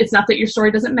like, it's not that your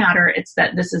story doesn't matter. It's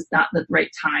that this is not the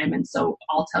right time. And so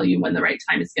I'll tell you when the right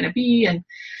time is going to be. And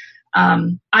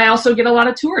I also get a lot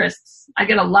of tourists. I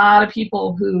get a lot of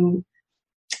people who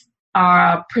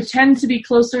pretend to be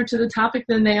closer to the topic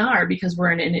than they are because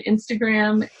we're in an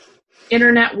Instagram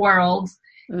internet world.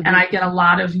 And I get a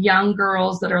lot of young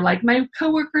girls that are like, my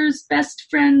coworker's best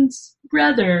friend's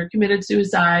brother committed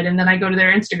suicide. And then I go to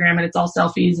their Instagram and it's all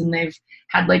selfies and they've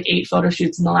had like 8 photo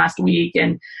shoots in the last week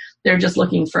and they're just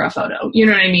looking for a photo. You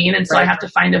know what I mean? And so I have to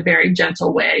find a very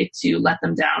gentle way to let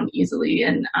them down easily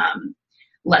and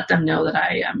let them know that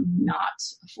I am not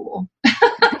a fool.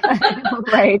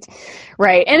 Right.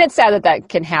 And it's sad that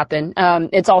can happen.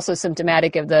 It's also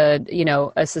symptomatic of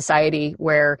a society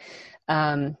where,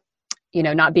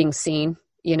 not being seen,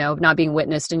 not being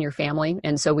witnessed in your family.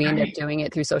 And so we end up doing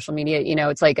it through social media.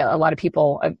 It's like a lot of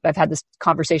people, I've had this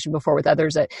conversation before with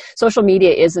others, that social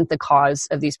media isn't the cause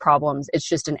of these problems. It's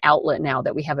just an outlet now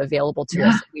that we have available to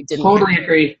us. That we didn't totally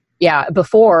agree. Yeah.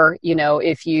 Before,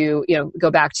 if you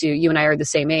go back to, you and I are the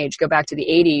same age, go back to the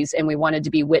 80s and we wanted to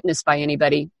be witnessed by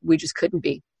anybody, we just couldn't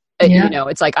be. You know,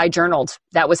 it's like I journaled.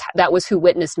 That was who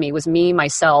witnessed me, was me,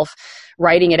 myself,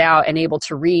 writing it out and able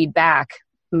to read back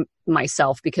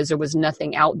myself, because there was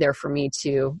nothing out there for me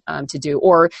to do.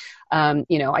 Or,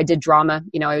 you know, I did drama,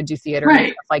 you know, I would do theater and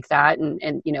stuff like that.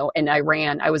 And, you know, and I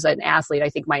was an athlete. I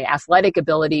think my athletic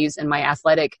abilities and my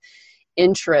athletic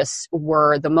interests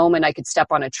were the moment I could step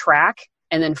on a track,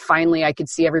 and then finally I could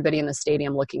see everybody in the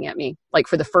stadium looking at me, like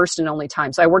for the first and only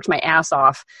time. So I worked my ass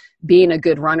off being a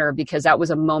good runner, because that was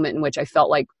a moment in which I felt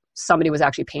like somebody was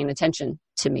actually paying attention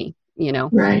to me, you know?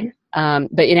 Right. But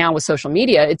now with social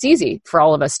media, it's easy for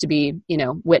all of us to be, you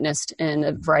know, witnessed in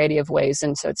a variety of ways.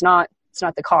 And so it's not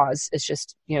the cause. It's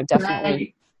just, you know, definitely.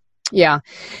 Right. Yeah.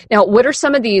 Now, what are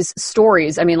some of these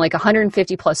stories? I mean, like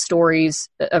 150 plus stories,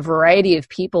 a variety of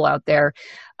people out there.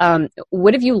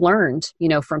 What have you learned, you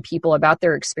know, from people about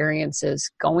their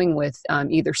experiences going with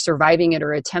either surviving it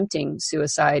or attempting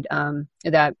suicide?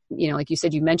 That, you know, like you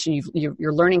said, you mentioned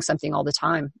you're learning something all the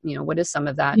time. You know, what is some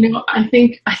of that? You know, I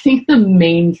think the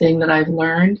main thing that I've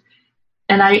learned,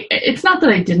 and it's not that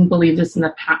I didn't believe this in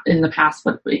the past,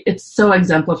 but it's so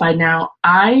exemplified now.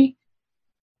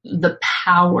 The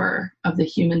power of the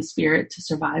human spirit to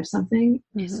survive something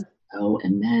is so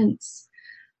immense.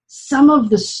 Some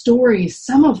of the stories,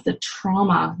 some of the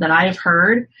trauma that I have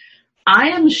heard, I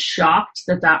am shocked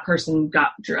that person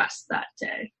got dressed that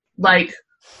day. Like,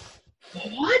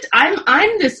 what?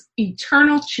 I'm this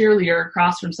eternal cheerleader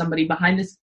across from somebody behind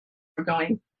this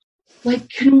going, like,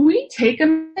 can we take a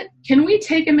minute? Can we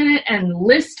take a minute and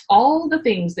list all the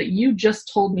things that you just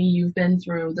told me you've been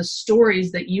through, the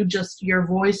stories that your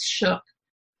voice shook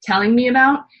telling me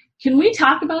about? Can we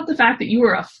talk about the fact that you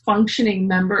are a functioning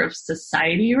member of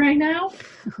society right now?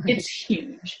 Right. It's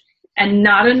huge. And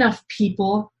not enough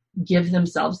people give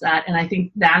themselves that. And I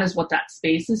think that is what that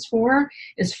space is for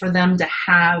them to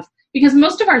have, because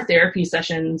most of our therapy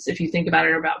sessions, if you think about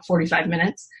it, are about 45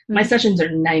 minutes. My sessions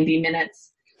are 90 minutes.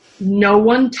 No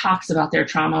one talks about their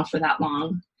trauma for that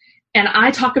long. And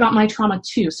I talk about my trauma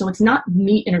too. So it's not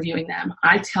me interviewing them.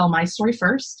 I tell my story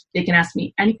first. They can ask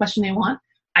me any question they want.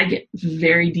 I get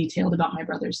very detailed about my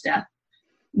brother's death,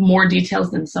 more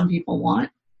details than some people want.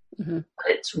 Mm-hmm. But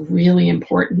it's really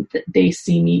important that they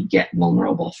see me get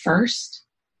vulnerable first.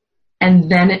 And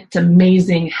then it's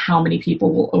amazing how many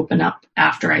people will open up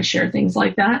after I share things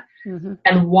like that. Mm-hmm.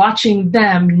 And watching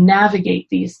them navigate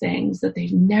these things that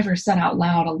they've never said out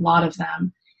loud, a lot of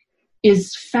them,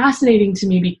 is fascinating to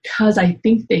me, because I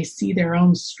think they see their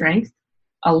own strength.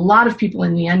 A lot of people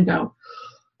in the end go,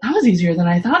 that was easier than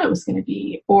I thought it was going to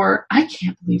be. Or, I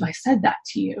can't believe I said that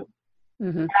to you.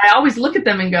 Mm-hmm. I always look at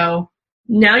them and go,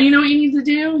 now you know what you need to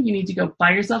do? You need to go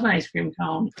buy yourself an ice cream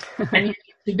cone. And you need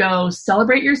to go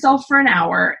celebrate yourself for an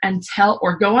hour and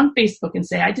or go on Facebook and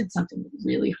say, I did something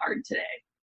really hard today.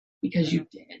 Because you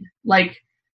did. Like,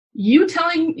 you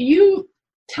telling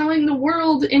the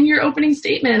world in your opening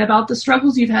statement about the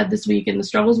struggles you've had this week and the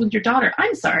struggles with your daughter.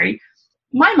 I'm sorry.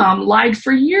 My mom lied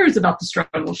for years about the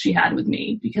struggles she had with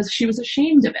me because she was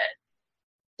ashamed of it.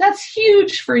 That's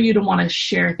huge for you to want to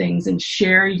share things and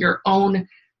share your own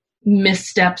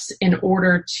missteps in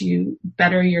order to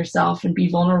better yourself and be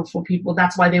vulnerable for people.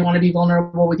 That's why they want to be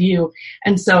vulnerable with you.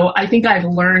 And so I think I've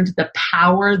learned the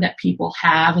power that people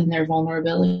have in their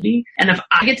vulnerability. And if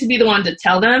I get to be the one to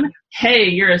tell them, hey,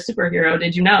 you're a superhero,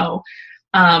 did you know?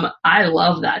 I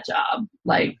love that job.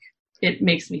 Like, it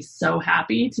makes me so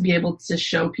happy to be able to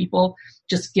show people,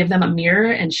 just give them a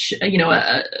mirror and,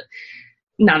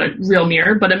 not a real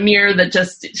mirror, but a mirror that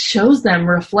just shows them,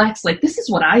 reflects, like, this is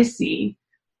what I see.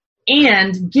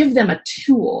 And give them a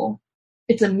tool.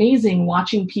 It's amazing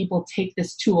watching people take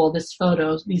this tool, these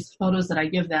photos that I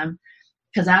give them,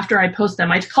 because after I post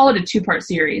them, I call it a 2-part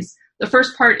series. The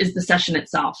first part is the session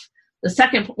itself. The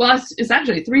second, it's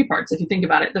actually 3 parts if you think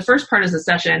about it. The first part is the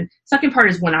session. Second part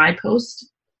is when I post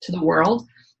to the world.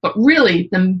 But really,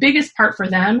 the biggest part for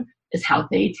them is how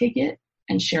they take it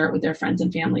and share it with their friends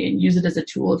and family and use it as a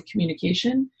tool of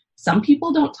communication. Some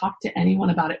people don't talk to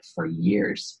anyone about it for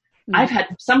years. I've had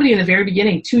somebody in the very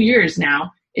beginning, 2 years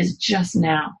now, is just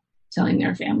now telling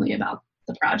their family about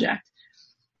the project.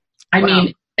 I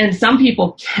mean, and some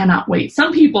people cannot wait.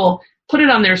 Some people put it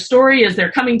on their story as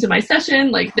they're coming to my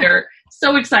session. Like, they're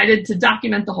so excited to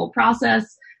document the whole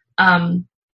process.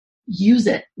 Use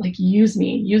it, like, use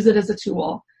it as a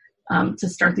tool to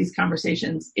start these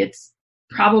conversations. It's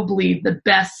probably the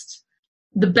best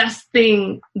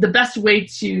way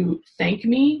to thank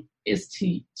me is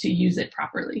to use it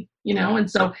properly, And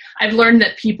so I've learned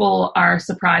that people are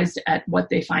surprised at what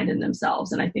they find in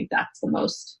themselves. And I think that's the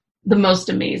most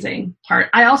amazing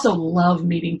part. I also love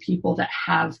meeting people that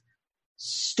have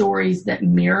stories that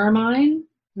mirror mine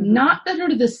not that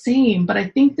are the same, but I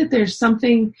think that there's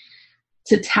something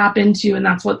to tap into, and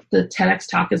that's what the TEDx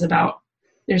talk is about.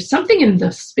 There's something in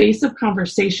the space of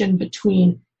conversation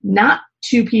between not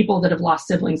two people that have lost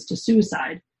siblings to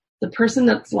suicide, the person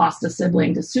that's lost a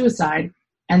sibling to suicide,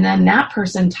 and then that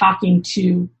person talking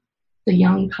to the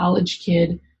young college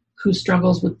kid who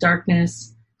struggles with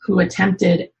darkness, who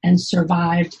attempted and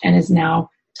survived and is now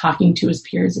talking to his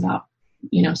peers about,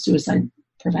 suicide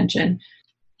prevention.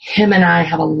 Him and I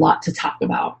have a lot to talk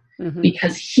about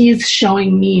because he's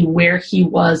showing me where he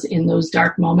was in those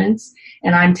dark moments.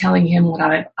 And I'm telling him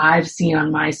what I've seen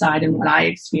on my side and what I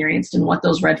experienced and what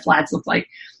those red flags look like.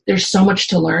 There's so much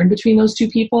to learn between those two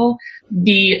people.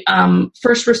 The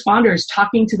first responders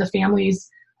talking to the families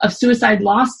of suicide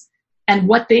loss and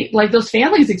what those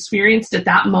families experienced at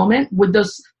that moment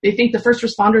they think the first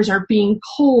responders are being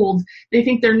cold. They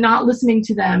think they're not listening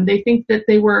to them. They think that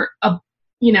they were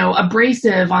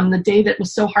abrasive on the day that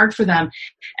was so hard for them.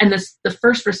 And the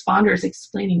first responders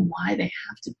explaining why they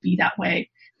have to be that way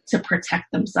to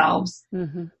protect themselves.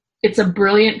 It's a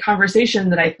brilliant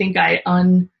conversation that I think I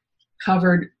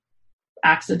uncovered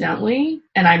accidentally.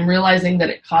 And I'm realizing that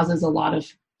it causes a lot of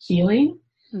healing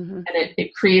and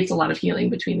it creates a lot of healing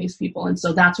between these people. And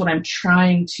so that's what I'm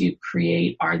trying to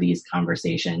create are these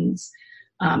conversations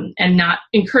and not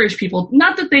encourage people,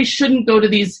 not that they shouldn't go to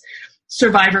these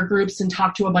survivor groups and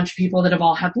talk to a bunch of people that have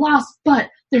all had loss, but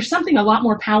there's something a lot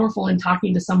more powerful in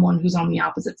talking to someone who's on the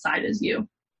opposite side as you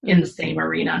in the same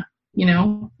arena,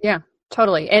 Yeah,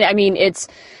 totally. And I mean, it's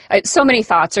so many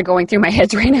thoughts are going through my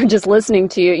head right now just listening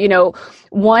to you.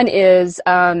 One is,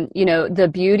 the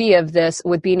beauty of this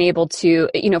with being able to,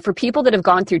 for people that have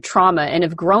gone through trauma and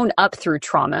have grown up through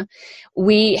trauma,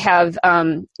 we have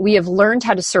learned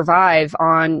how to survive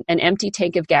on an empty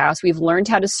tank of gas. We've learned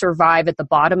how to survive at the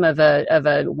bottom of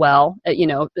a well,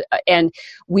 and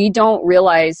we don't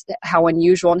realize how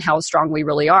unusual and how strong we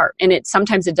really are. And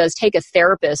sometimes it does take a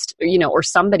therapist, or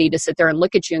somebody to sit there and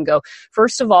look at you and go,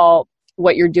 first of all,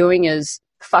 what you're doing is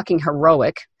fucking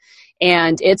heroic.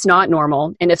 And it's not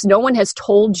normal. And if no one has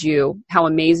told you how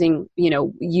amazing,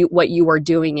 what you are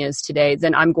doing is today,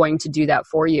 then I'm going to do that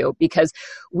for you, because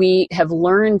we have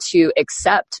learned to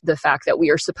accept the fact that we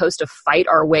are supposed to fight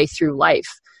our way through life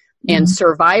and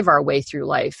survive our way through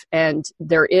life. And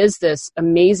there is this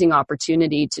amazing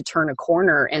opportunity to turn a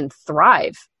corner and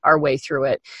thrive our way through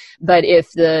it. But if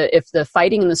the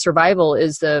fighting and the survival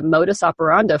is the modus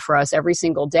operandi for us every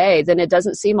single day, then it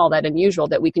doesn't seem all that unusual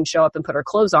that we can show up and put our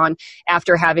clothes on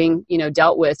after having,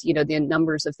 dealt with, the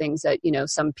numbers of things that,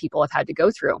 some people have had to go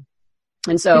through.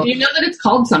 And so you know that it's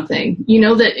called something,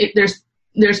 that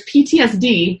there's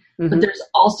PTSD, but there's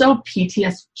also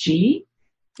PTSG.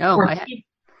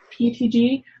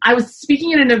 PTG. I was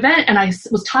speaking at an event and I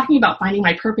was talking about finding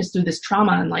my purpose through this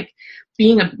trauma and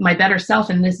being my better self.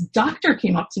 And this doctor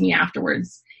came up to me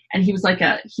afterwards and he was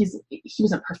he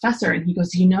was a professor and he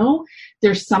goes,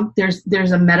 there's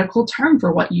a medical term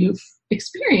for what you've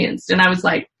experienced. And I was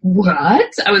like,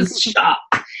 what? I was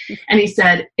shocked. And he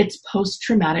said, it's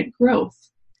post-traumatic growth.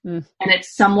 And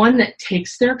it's someone that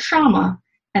takes their trauma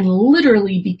and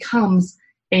literally becomes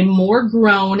a more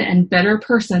grown and better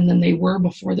person than they were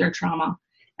before their trauma.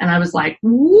 And I was like,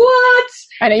 what?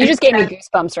 I know, you just gave me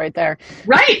goosebumps right there.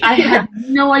 Right. I had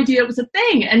no idea it was a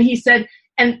thing. And he said,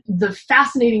 and the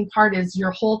fascinating part is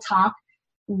your whole talk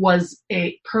was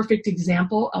a perfect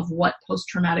example of what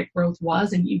post-traumatic growth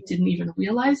was, and you didn't even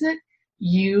realize it.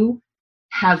 You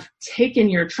have taken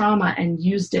your trauma and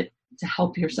used it to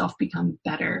help yourself become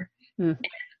better.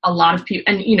 A lot of people,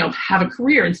 and have a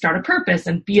career and start a purpose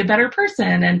and be a better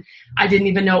person. And I didn't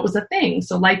even know it was a thing.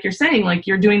 So like you're saying,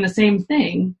 you're doing the same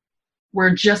thing.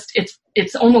 We're just,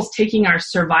 it's almost taking our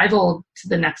survival to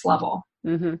the next level.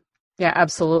 Yeah,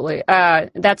 absolutely. I've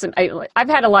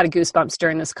had a lot of goosebumps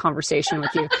during this conversation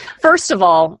with you. First of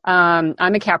all, I'm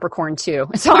a Capricorn too.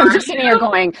 So I'm just sitting here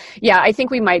going, yeah, I think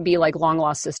we might be long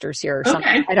lost sisters here or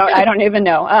something. Okay. I don't even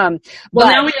know.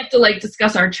 Now we have to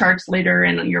discuss our charts later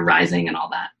and your rising and all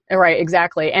that. Right,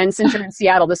 exactly. And since you're in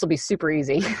Seattle, this will be super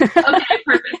easy. Okay,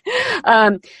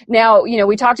 perfect. Now,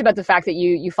 we talked about the fact that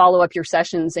you follow up your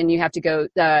sessions and you have to go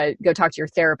talk to your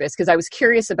therapist, because I was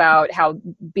curious about how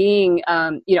being,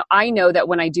 I know that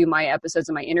when I do my episodes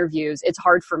and my interviews, it's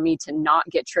hard for me to not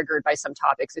get triggered by some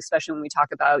topics, especially when we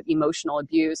talk about emotional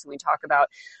abuse and we talk about,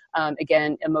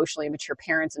 again, emotionally immature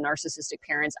parents and narcissistic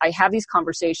parents. I have these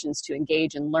conversations to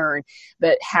engage and learn,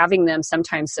 but having them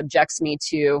sometimes subjects me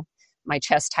to my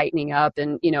chest tightening up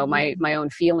and, my own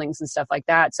feelings and stuff like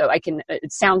that. So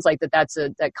it sounds like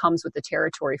that comes with the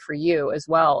territory for you as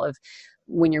well, of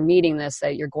when you're meeting this,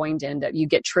 that you're going to end up, you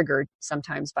get triggered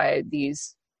sometimes by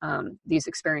these these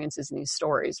experiences and these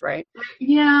stories, right?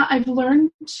 Yeah, I've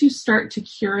learned to start to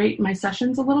curate my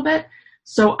sessions a little bit.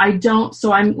 So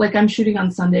I'm shooting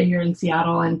on Sunday here in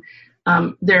Seattle, and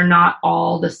they're not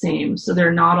all the same. So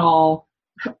they're not all,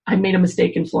 I made a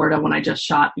mistake in Florida when I just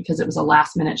shot, because it was a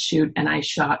last minute shoot, and I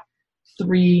shot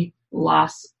 3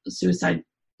 suicide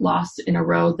loss in a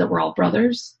row that were all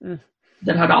brothers,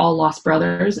 that had all lost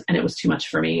brothers, and it was too much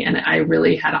for me, and I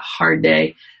really had a hard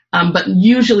day. But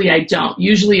usually I don't.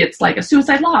 Usually it's like a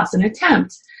suicide loss, an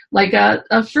attempt, like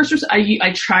a first.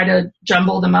 I try to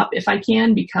jumble them up if I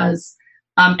can, because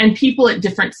and people at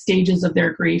different stages of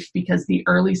their grief, because the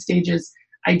early stages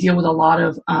I deal with a lot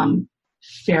of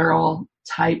feral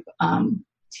type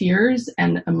tears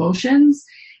and emotions,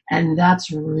 and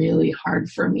that's really hard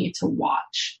for me to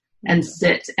watch and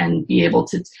sit and be able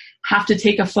to have to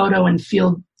take a photo and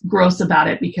feel gross about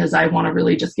it, because I want to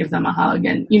really just give them a hug,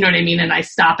 and you know what I mean? And I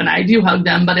stop and I do hug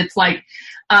them, but it's like,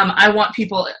 I want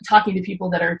people talking to people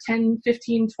that are 10,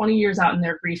 15, 20 years out in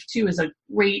their grief too, is a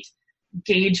great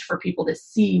gauge for people to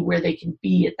see where they can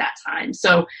be at that time.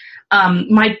 So,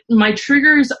 my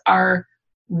triggers are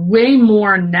way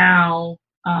more now,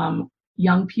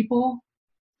 young people.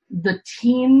 The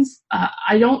teens,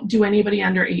 I don't do anybody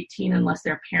under 18 unless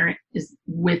their parent is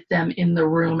with them in the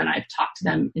room and I've talked to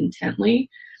them intently.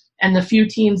 And the few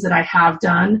teens that I have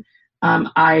done,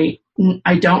 I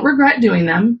don't regret doing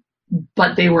them,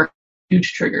 but they were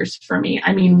huge triggers for me.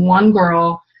 I mean, one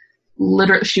girl,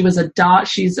 literally,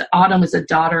 Autumn is a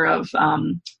daughter of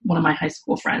one of my high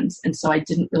school friends. And so I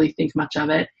didn't really think much of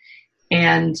it.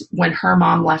 And when her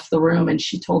mom left the room and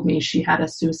she told me she had a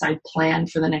suicide plan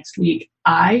for the next week,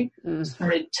 I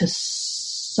started to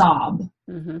sob.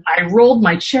 I rolled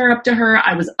my chair up to her.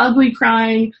 I was ugly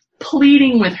crying,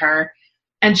 pleading with her.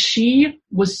 And she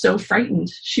was so frightened.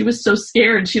 She was so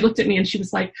scared. She looked at me and she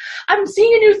was like, I'm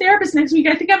seeing a new therapist next week.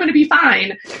 I think I'm going to be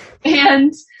fine.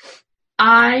 And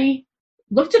I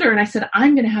looked at her and I said,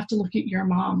 I'm going to have to look at your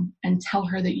mom and tell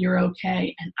her that you're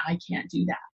okay. And I can't do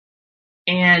that.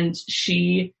 And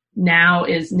she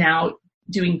is now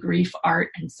doing grief art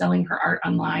and selling her art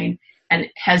online, and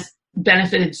has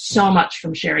benefited so much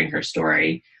from sharing her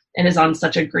story, and is on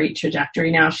such a great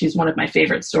trajectory now. She's one of my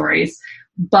favorite stories,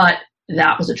 but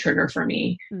that was a trigger for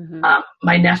me.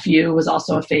 My nephew was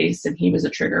also a face, and he was a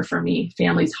trigger for me.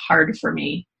 Family's hard for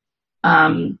me.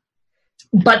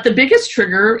 But the biggest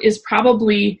trigger is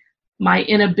probably my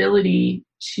inability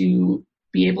to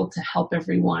be able to help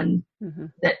everyone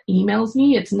that emails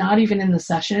me. It's not even in the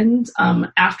sessions.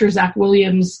 After Zach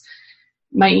Williams,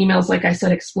 my emails, like I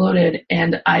said, exploded,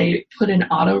 and I put an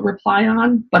auto reply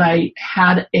on, but I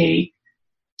had a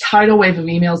tidal wave of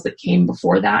emails that came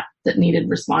before that needed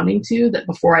responding to, that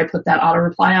before I put that auto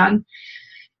reply on.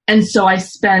 And so I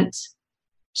spent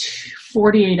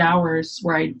 48 hours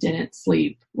where I didn't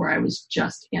sleep, where I was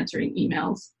just answering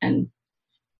emails, and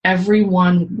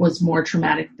everyone was more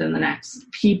traumatic than the next.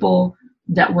 People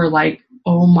that were like,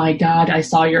 oh my God, I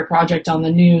saw your project on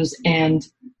the news and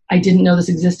I didn't know this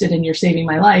existed and you're saving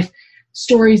my life.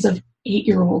 Stories of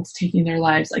 8-year-olds taking their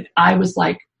lives. Like, I was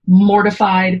like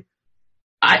mortified.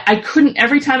 I couldn't,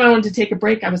 every time I wanted to take a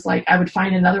break, I was like, I would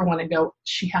find another one and go,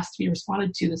 she has to be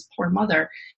responded to, this poor mother.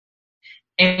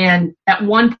 And at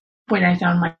one point I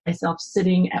found myself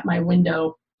sitting at my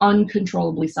window,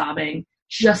 uncontrollably sobbing,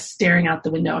 just staring out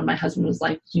the window. And my husband was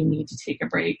like, you need to take a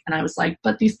break. And I was like,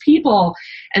 but these people.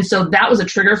 And so that was a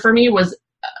trigger for me.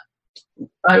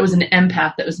 I was an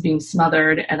empath that was being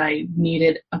smothered, and I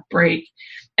needed a break.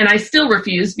 And I still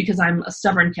refused, because I'm a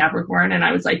stubborn Capricorn. And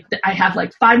I was like, I have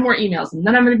like 5 more emails and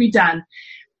then I'm going to be done.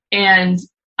 And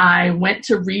I went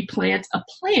to replant a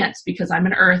plant, because I'm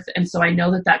an earth. And so I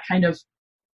know that kind of,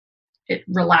 it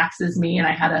relaxes me. And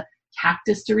I had a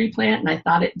cactus to replant, and I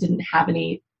thought it didn't have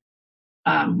any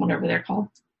whatever they're called,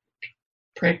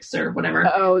 pricks or whatever.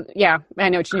 Oh yeah, I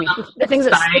know what you mean. The things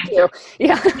that stick you.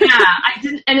 Yeah. Yeah, I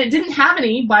didn't, and it didn't have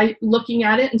any by looking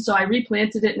at it, and so I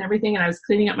replanted it and everything, and I was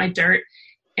cleaning up my dirt,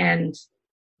 and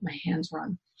my hands were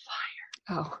on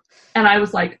fire. Oh. And I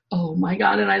was like, oh my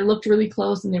God, and I looked really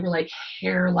close, and they were like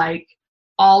hair, like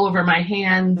all over my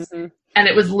hands, and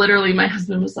it was literally, my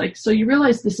husband was like, so you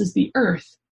realize this is the earth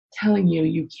telling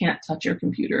you can't touch your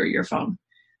computer or your phone.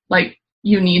 Like,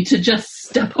 you need to just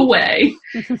step away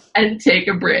and take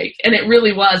a break. And it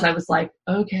really was. I was like,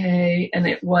 okay. And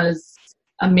it was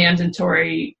a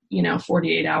mandatory,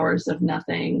 48 hours of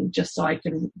nothing, just so I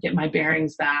could get my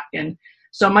bearings back. And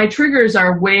so my triggers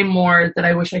are way more that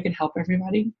I wish I could help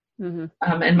everybody.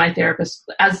 And my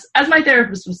therapist, as my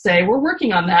therapist would say, we're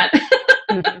working on that.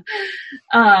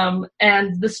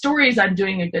 And the stories, I'm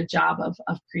doing a good job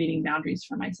of creating boundaries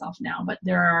for myself now, but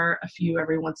there are a few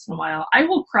every once in a while. I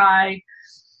will cry,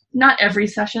 not every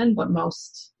session, but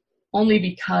most, only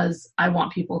because I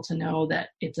want people to know that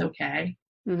it's okay.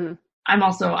 Mm-hmm.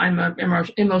 I'm an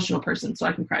emotional person, so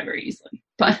I can cry very easily,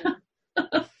 but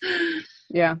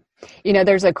yeah.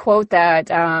 There's a quote that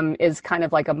is kind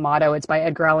of like a motto. It's by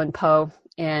Edgar Allan Poe.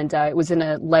 And it was in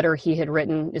a letter he had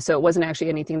written. So it wasn't actually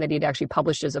anything that he'd actually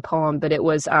published as a poem, but it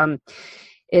was,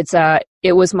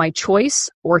 it was my choice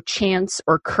or chance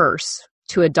or curse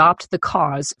to adopt the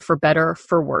cause for better,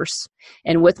 for worse.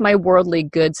 And with my worldly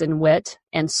goods and wit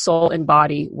and soul and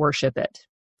body, worship it.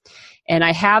 And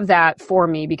I have that for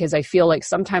me because I feel like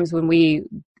sometimes when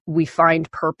we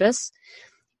find purpose,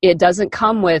 it doesn't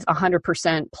come with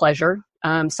 100% pleasure.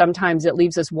 Sometimes it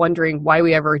leaves us wondering why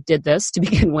we ever did this to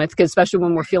begin with, because especially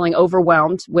when we're feeling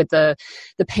overwhelmed with the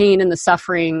pain and the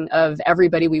suffering of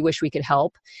everybody we wish we could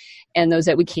help and those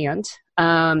that we can't.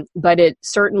 But it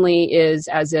certainly is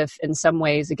as if in some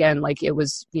ways, again, like it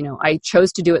was, I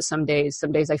chose to do it some days.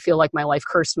 Some days I feel like my life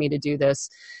cursed me to do this.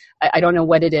 I don't know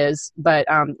what it is, but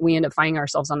we end up finding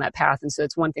ourselves on that path. And so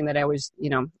it's one thing that I always,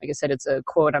 like I said, it's a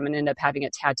quote. I'm going to end up having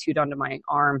it tattooed onto my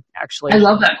arm, actually. I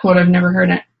love that quote. I've never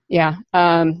heard it. Yeah.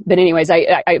 But anyways,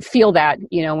 I feel that,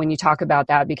 when you talk about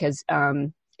that, because,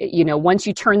 once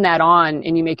you turn that on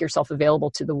and you make yourself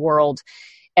available to the world,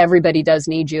 everybody does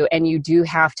need you. And you do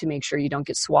have to make sure you don't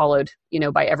get swallowed,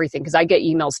 by everything. Cause I get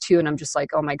emails too. And I'm just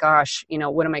like, oh my gosh,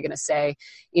 what am I going to say,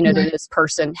 to this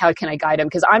person? How can I guide them?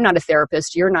 Cause I'm not a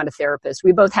therapist. You're not a therapist.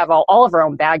 We both have all of our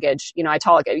own baggage. I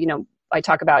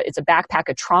talk about it's a backpack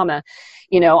of trauma,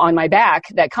 on my back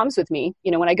that comes with me,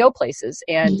 when I go places,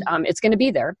 and it's going to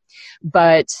be there.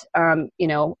 But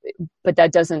but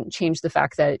that doesn't change the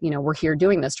fact that, we're here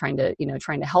doing this, trying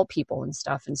to help people and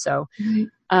stuff. And so,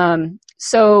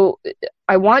 so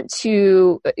I want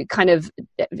to kind of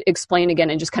explain again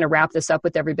and just kind of wrap this up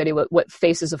with everybody what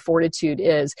Faces of Fortitude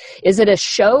is. Is it a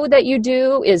show that you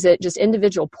do? Is it just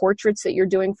individual portraits that you're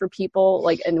doing for people?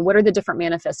 And what are the different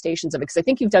manifestations of it? Because I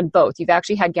think you've done both. You've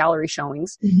actually had gallery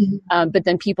showings, but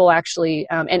then people actually,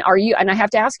 and I have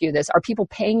to ask you this, are people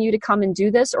paying you to come and do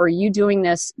this, or are you doing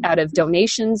this out of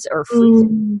donations or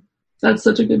free? That's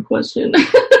such a good question.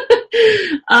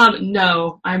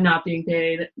 No, I'm not being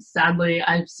paid. Sadly,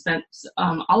 I've spent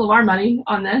all of our money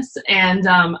on this, and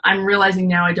I'm realizing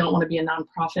now I don't want to be a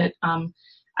nonprofit.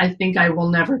 I think I will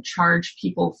never charge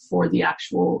people for the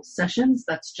actual sessions.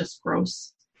 That's just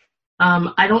gross.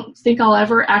 I don't think I'll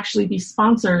ever actually be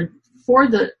sponsored for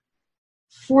the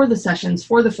sessions,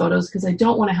 for the photos, because I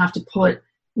don't want to have to put,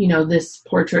 this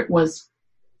portrait was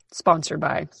sponsored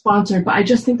by. I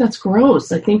just think that's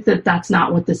gross. I think that that's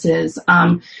not what this is.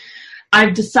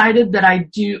 I've decided that I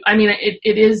do. I mean,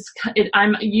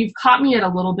 you've caught me at a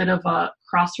little bit of a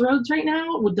crossroads right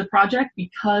now with the project,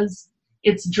 because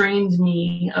it's drained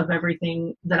me of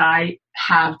everything that I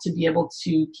have to be able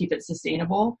to keep it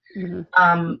sustainable.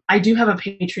 Mm-hmm. I do have a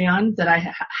Patreon that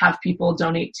I have people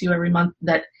donate to every month.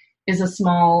 That is a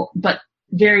small, but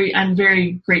I'm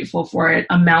very grateful for it,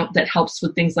 amount that helps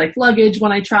with things like luggage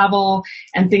when I travel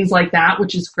and things like that,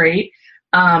 which is great.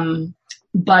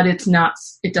 But it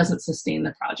doesn't sustain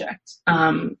the project.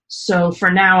 So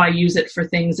for now I use it for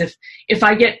things if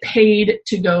I get paid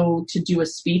to go to do a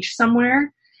speech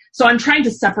somewhere. So I'm trying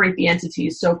to separate the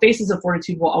entities. So Faces of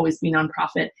Fortitude will always be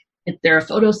nonprofit. If they're a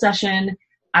photo session,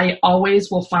 I always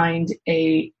will find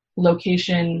a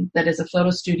location that is a photo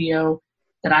studio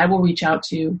that I will reach out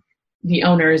to the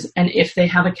owners. And if they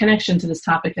have a connection to this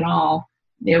topic at all,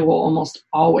 they will almost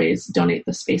always donate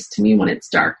the space to me when it's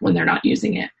dark, when they're not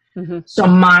using it. Mm-hmm. So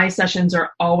my sessions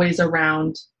are always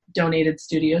around donated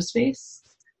studio space,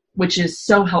 which is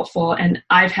so helpful. And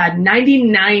I've had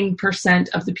 99%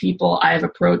 of the people I have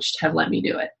approached have let me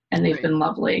do it. And they've been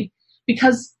lovely,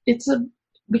 because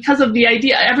because of the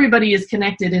idea, everybody is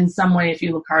connected in some way if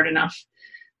you look hard enough.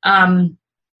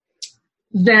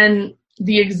 Then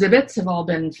the exhibits have all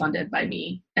been funded by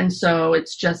me. And so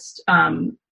it's just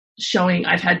showing.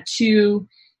 I've had 2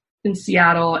 in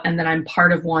Seattle, and then I'm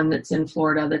part of one that's in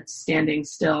Florida that's standing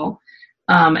still.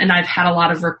 And I've had a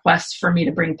lot of requests for me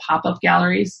to bring pop-up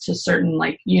galleries to certain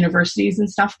universities and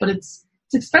stuff, but it's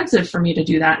expensive for me to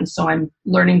do that. And so I'm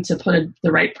learning to put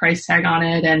the right price tag on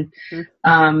it. And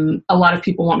a lot of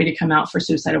people want me to come out for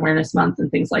Suicide Awareness Month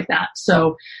and things like that.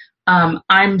 So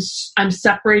I'm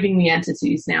separating the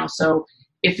entities now. So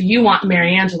if you want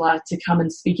Mary Angela to come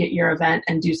and speak at your event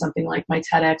and do something like my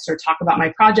TEDx or talk about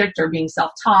my project or being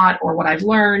self-taught or what I've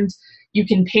learned, you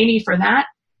can pay me for that.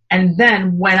 And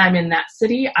then when I'm in that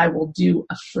city, I will do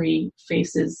a free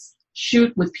Faces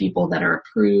shoot with people that are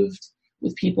approved,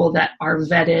 with people that are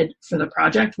vetted for the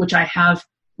project, which I have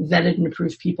vetted and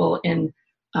approved people in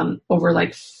over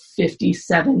like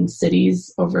 57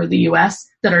 cities over the US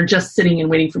that are just sitting and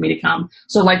waiting for me to come.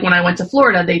 So like when I went to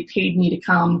Florida, they paid me to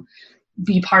come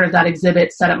be part of that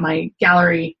exhibit, set up my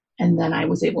gallery, and then I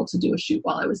was able to do a shoot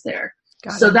while I was there.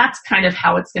 So that's kind of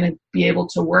how it's going to be able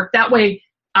to work. That way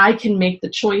I can make the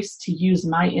choice to use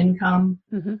my income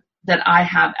that I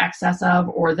have excess of,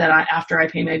 or that after I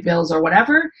pay my bills or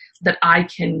whatever, that I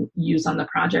can use on the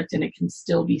project, and it can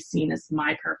still be seen as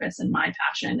my purpose and my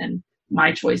passion and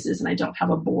my choices, and I don't have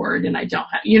a board, and I don't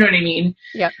have, you know what I mean?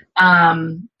 Yeah.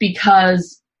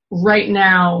 Because right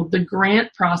now the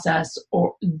grant process,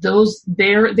 or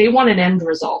they want an end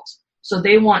result. So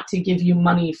they want to give you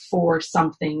money for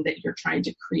something that you're trying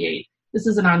to create. This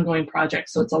is an ongoing project,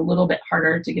 so it's a little bit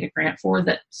harder to get a grant for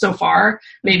that so far.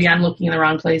 Maybe I'm looking in the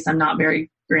wrong place. I'm not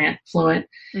very grant fluent.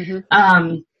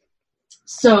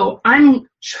 So I'm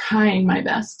trying my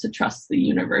best to trust the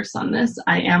universe on this.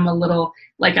 I am a little,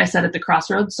 like I said, at the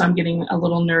crossroads, so I'm getting a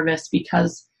little nervous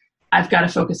because I've got to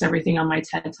focus everything on my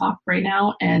TED Talk right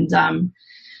now. And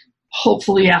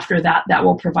hopefully after that, that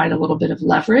will provide a little bit of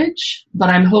leverage. But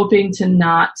I'm hoping to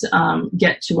not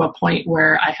get to a point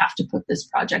where I have to put this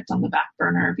project on the back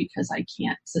burner because I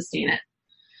can't sustain it.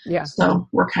 Yeah. So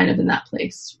we're kind of in that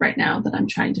place right now that I'm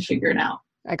trying to figure it out.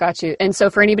 I got you. And so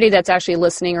for anybody that's actually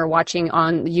listening or watching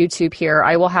on YouTube here,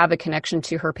 I will have a connection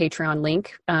to her Patreon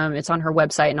link. It's on her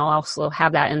website, and I'll also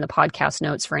have that in the podcast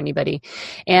notes for anybody.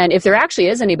 And if there actually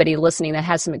is anybody listening that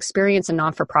has some experience in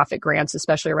non-for-profit grants,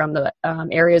 especially around the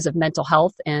areas of mental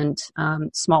health and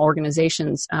small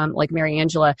organizations like Mary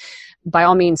Angela, by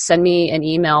all means, send me an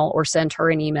email or send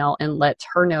her an email and let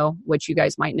her know what you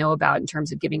guys might know about in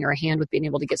terms of giving her a hand with being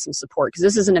able to get some support. Because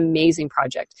this is an amazing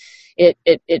project. It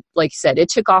like you said, it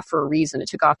took off for a reason. It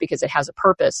took off because it has a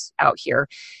purpose out here,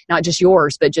 not just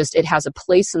yours, but just it has a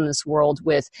place in this world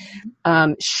with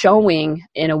showing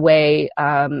in a way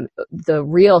the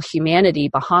real humanity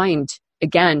behind,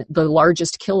 again, the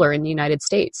largest killer in the United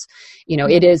States. You know,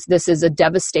 this is a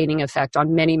devastating effect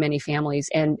on many, many families.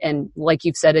 And like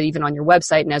you've said, even on your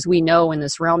website, and as we know in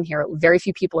this realm here, very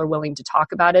few people are willing to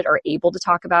talk about it or able to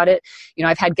talk about it. You know,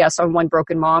 I've had guests on One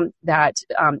Broken Mom that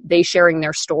they sharing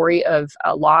their story of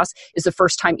loss is the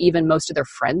first time even most of their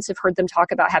friends have heard them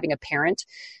talk about having a parent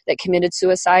that committed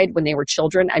suicide when they were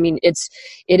children. I mean, it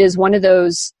is one of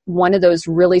those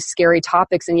really scary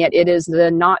topics, and yet it is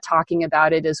the not talking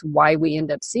about it is why we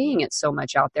end up seeing it so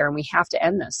much out there. And we have to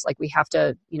end this. Like we have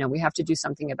to do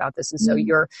something about this. And so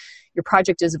your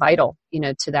project is vital,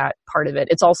 to that part of it.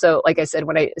 It's also, like I said,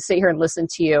 when I sit here and listen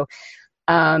to you,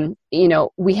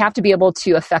 we have to be able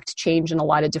to affect change in a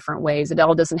lot of different ways. It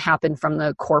all doesn't happen from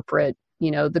the corporate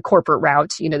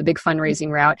route, the big fundraising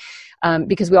route,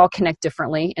 because we all connect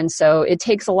differently. And so it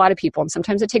takes a lot of people, and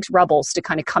sometimes it takes rebels to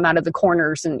kind of come out of the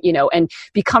corners and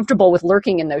be comfortable with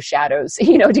lurking in those shadows,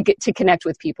 to get to connect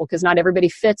with people, because not everybody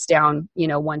fits down,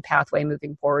 one pathway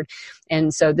moving forward.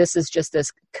 And so this is just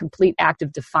this complete act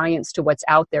of defiance to what's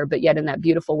out there, but yet in that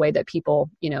beautiful way that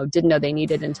people, didn't know they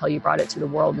needed until you brought it to the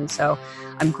world. And so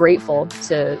I'm grateful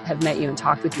to have met you and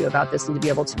talked with you about this and to be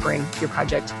able to bring your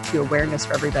project to awareness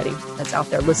for everybody that's out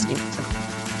there listening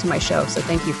to my show. So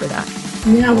thank you for that.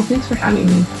 Yeah, well, thanks for having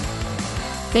me.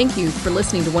 Thank you for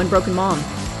listening to One Broken Mom.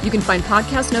 You can find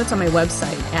podcast notes on my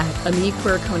website at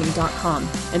amiequiriconi.com,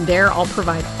 and there I'll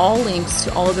provide all links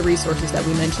to all of the resources that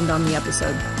we mentioned on the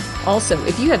episode. Also,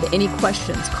 if you have any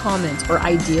questions, comments, or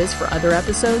ideas for other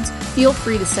episodes, feel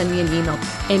free to send me an email.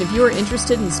 And if you are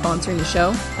interested in sponsoring the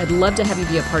show, I'd love to have you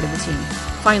be a part of the team.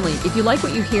 Finally, if you like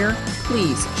what you hear,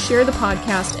 please share the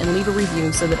podcast and leave a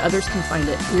review so that others can find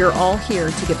it. We are all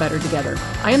here to get better together.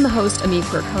 I am the host, Amie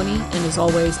Quiriconi, and as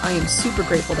always, I am super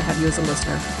grateful to have you as a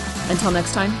listener. Until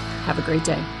next time, have a great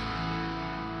day.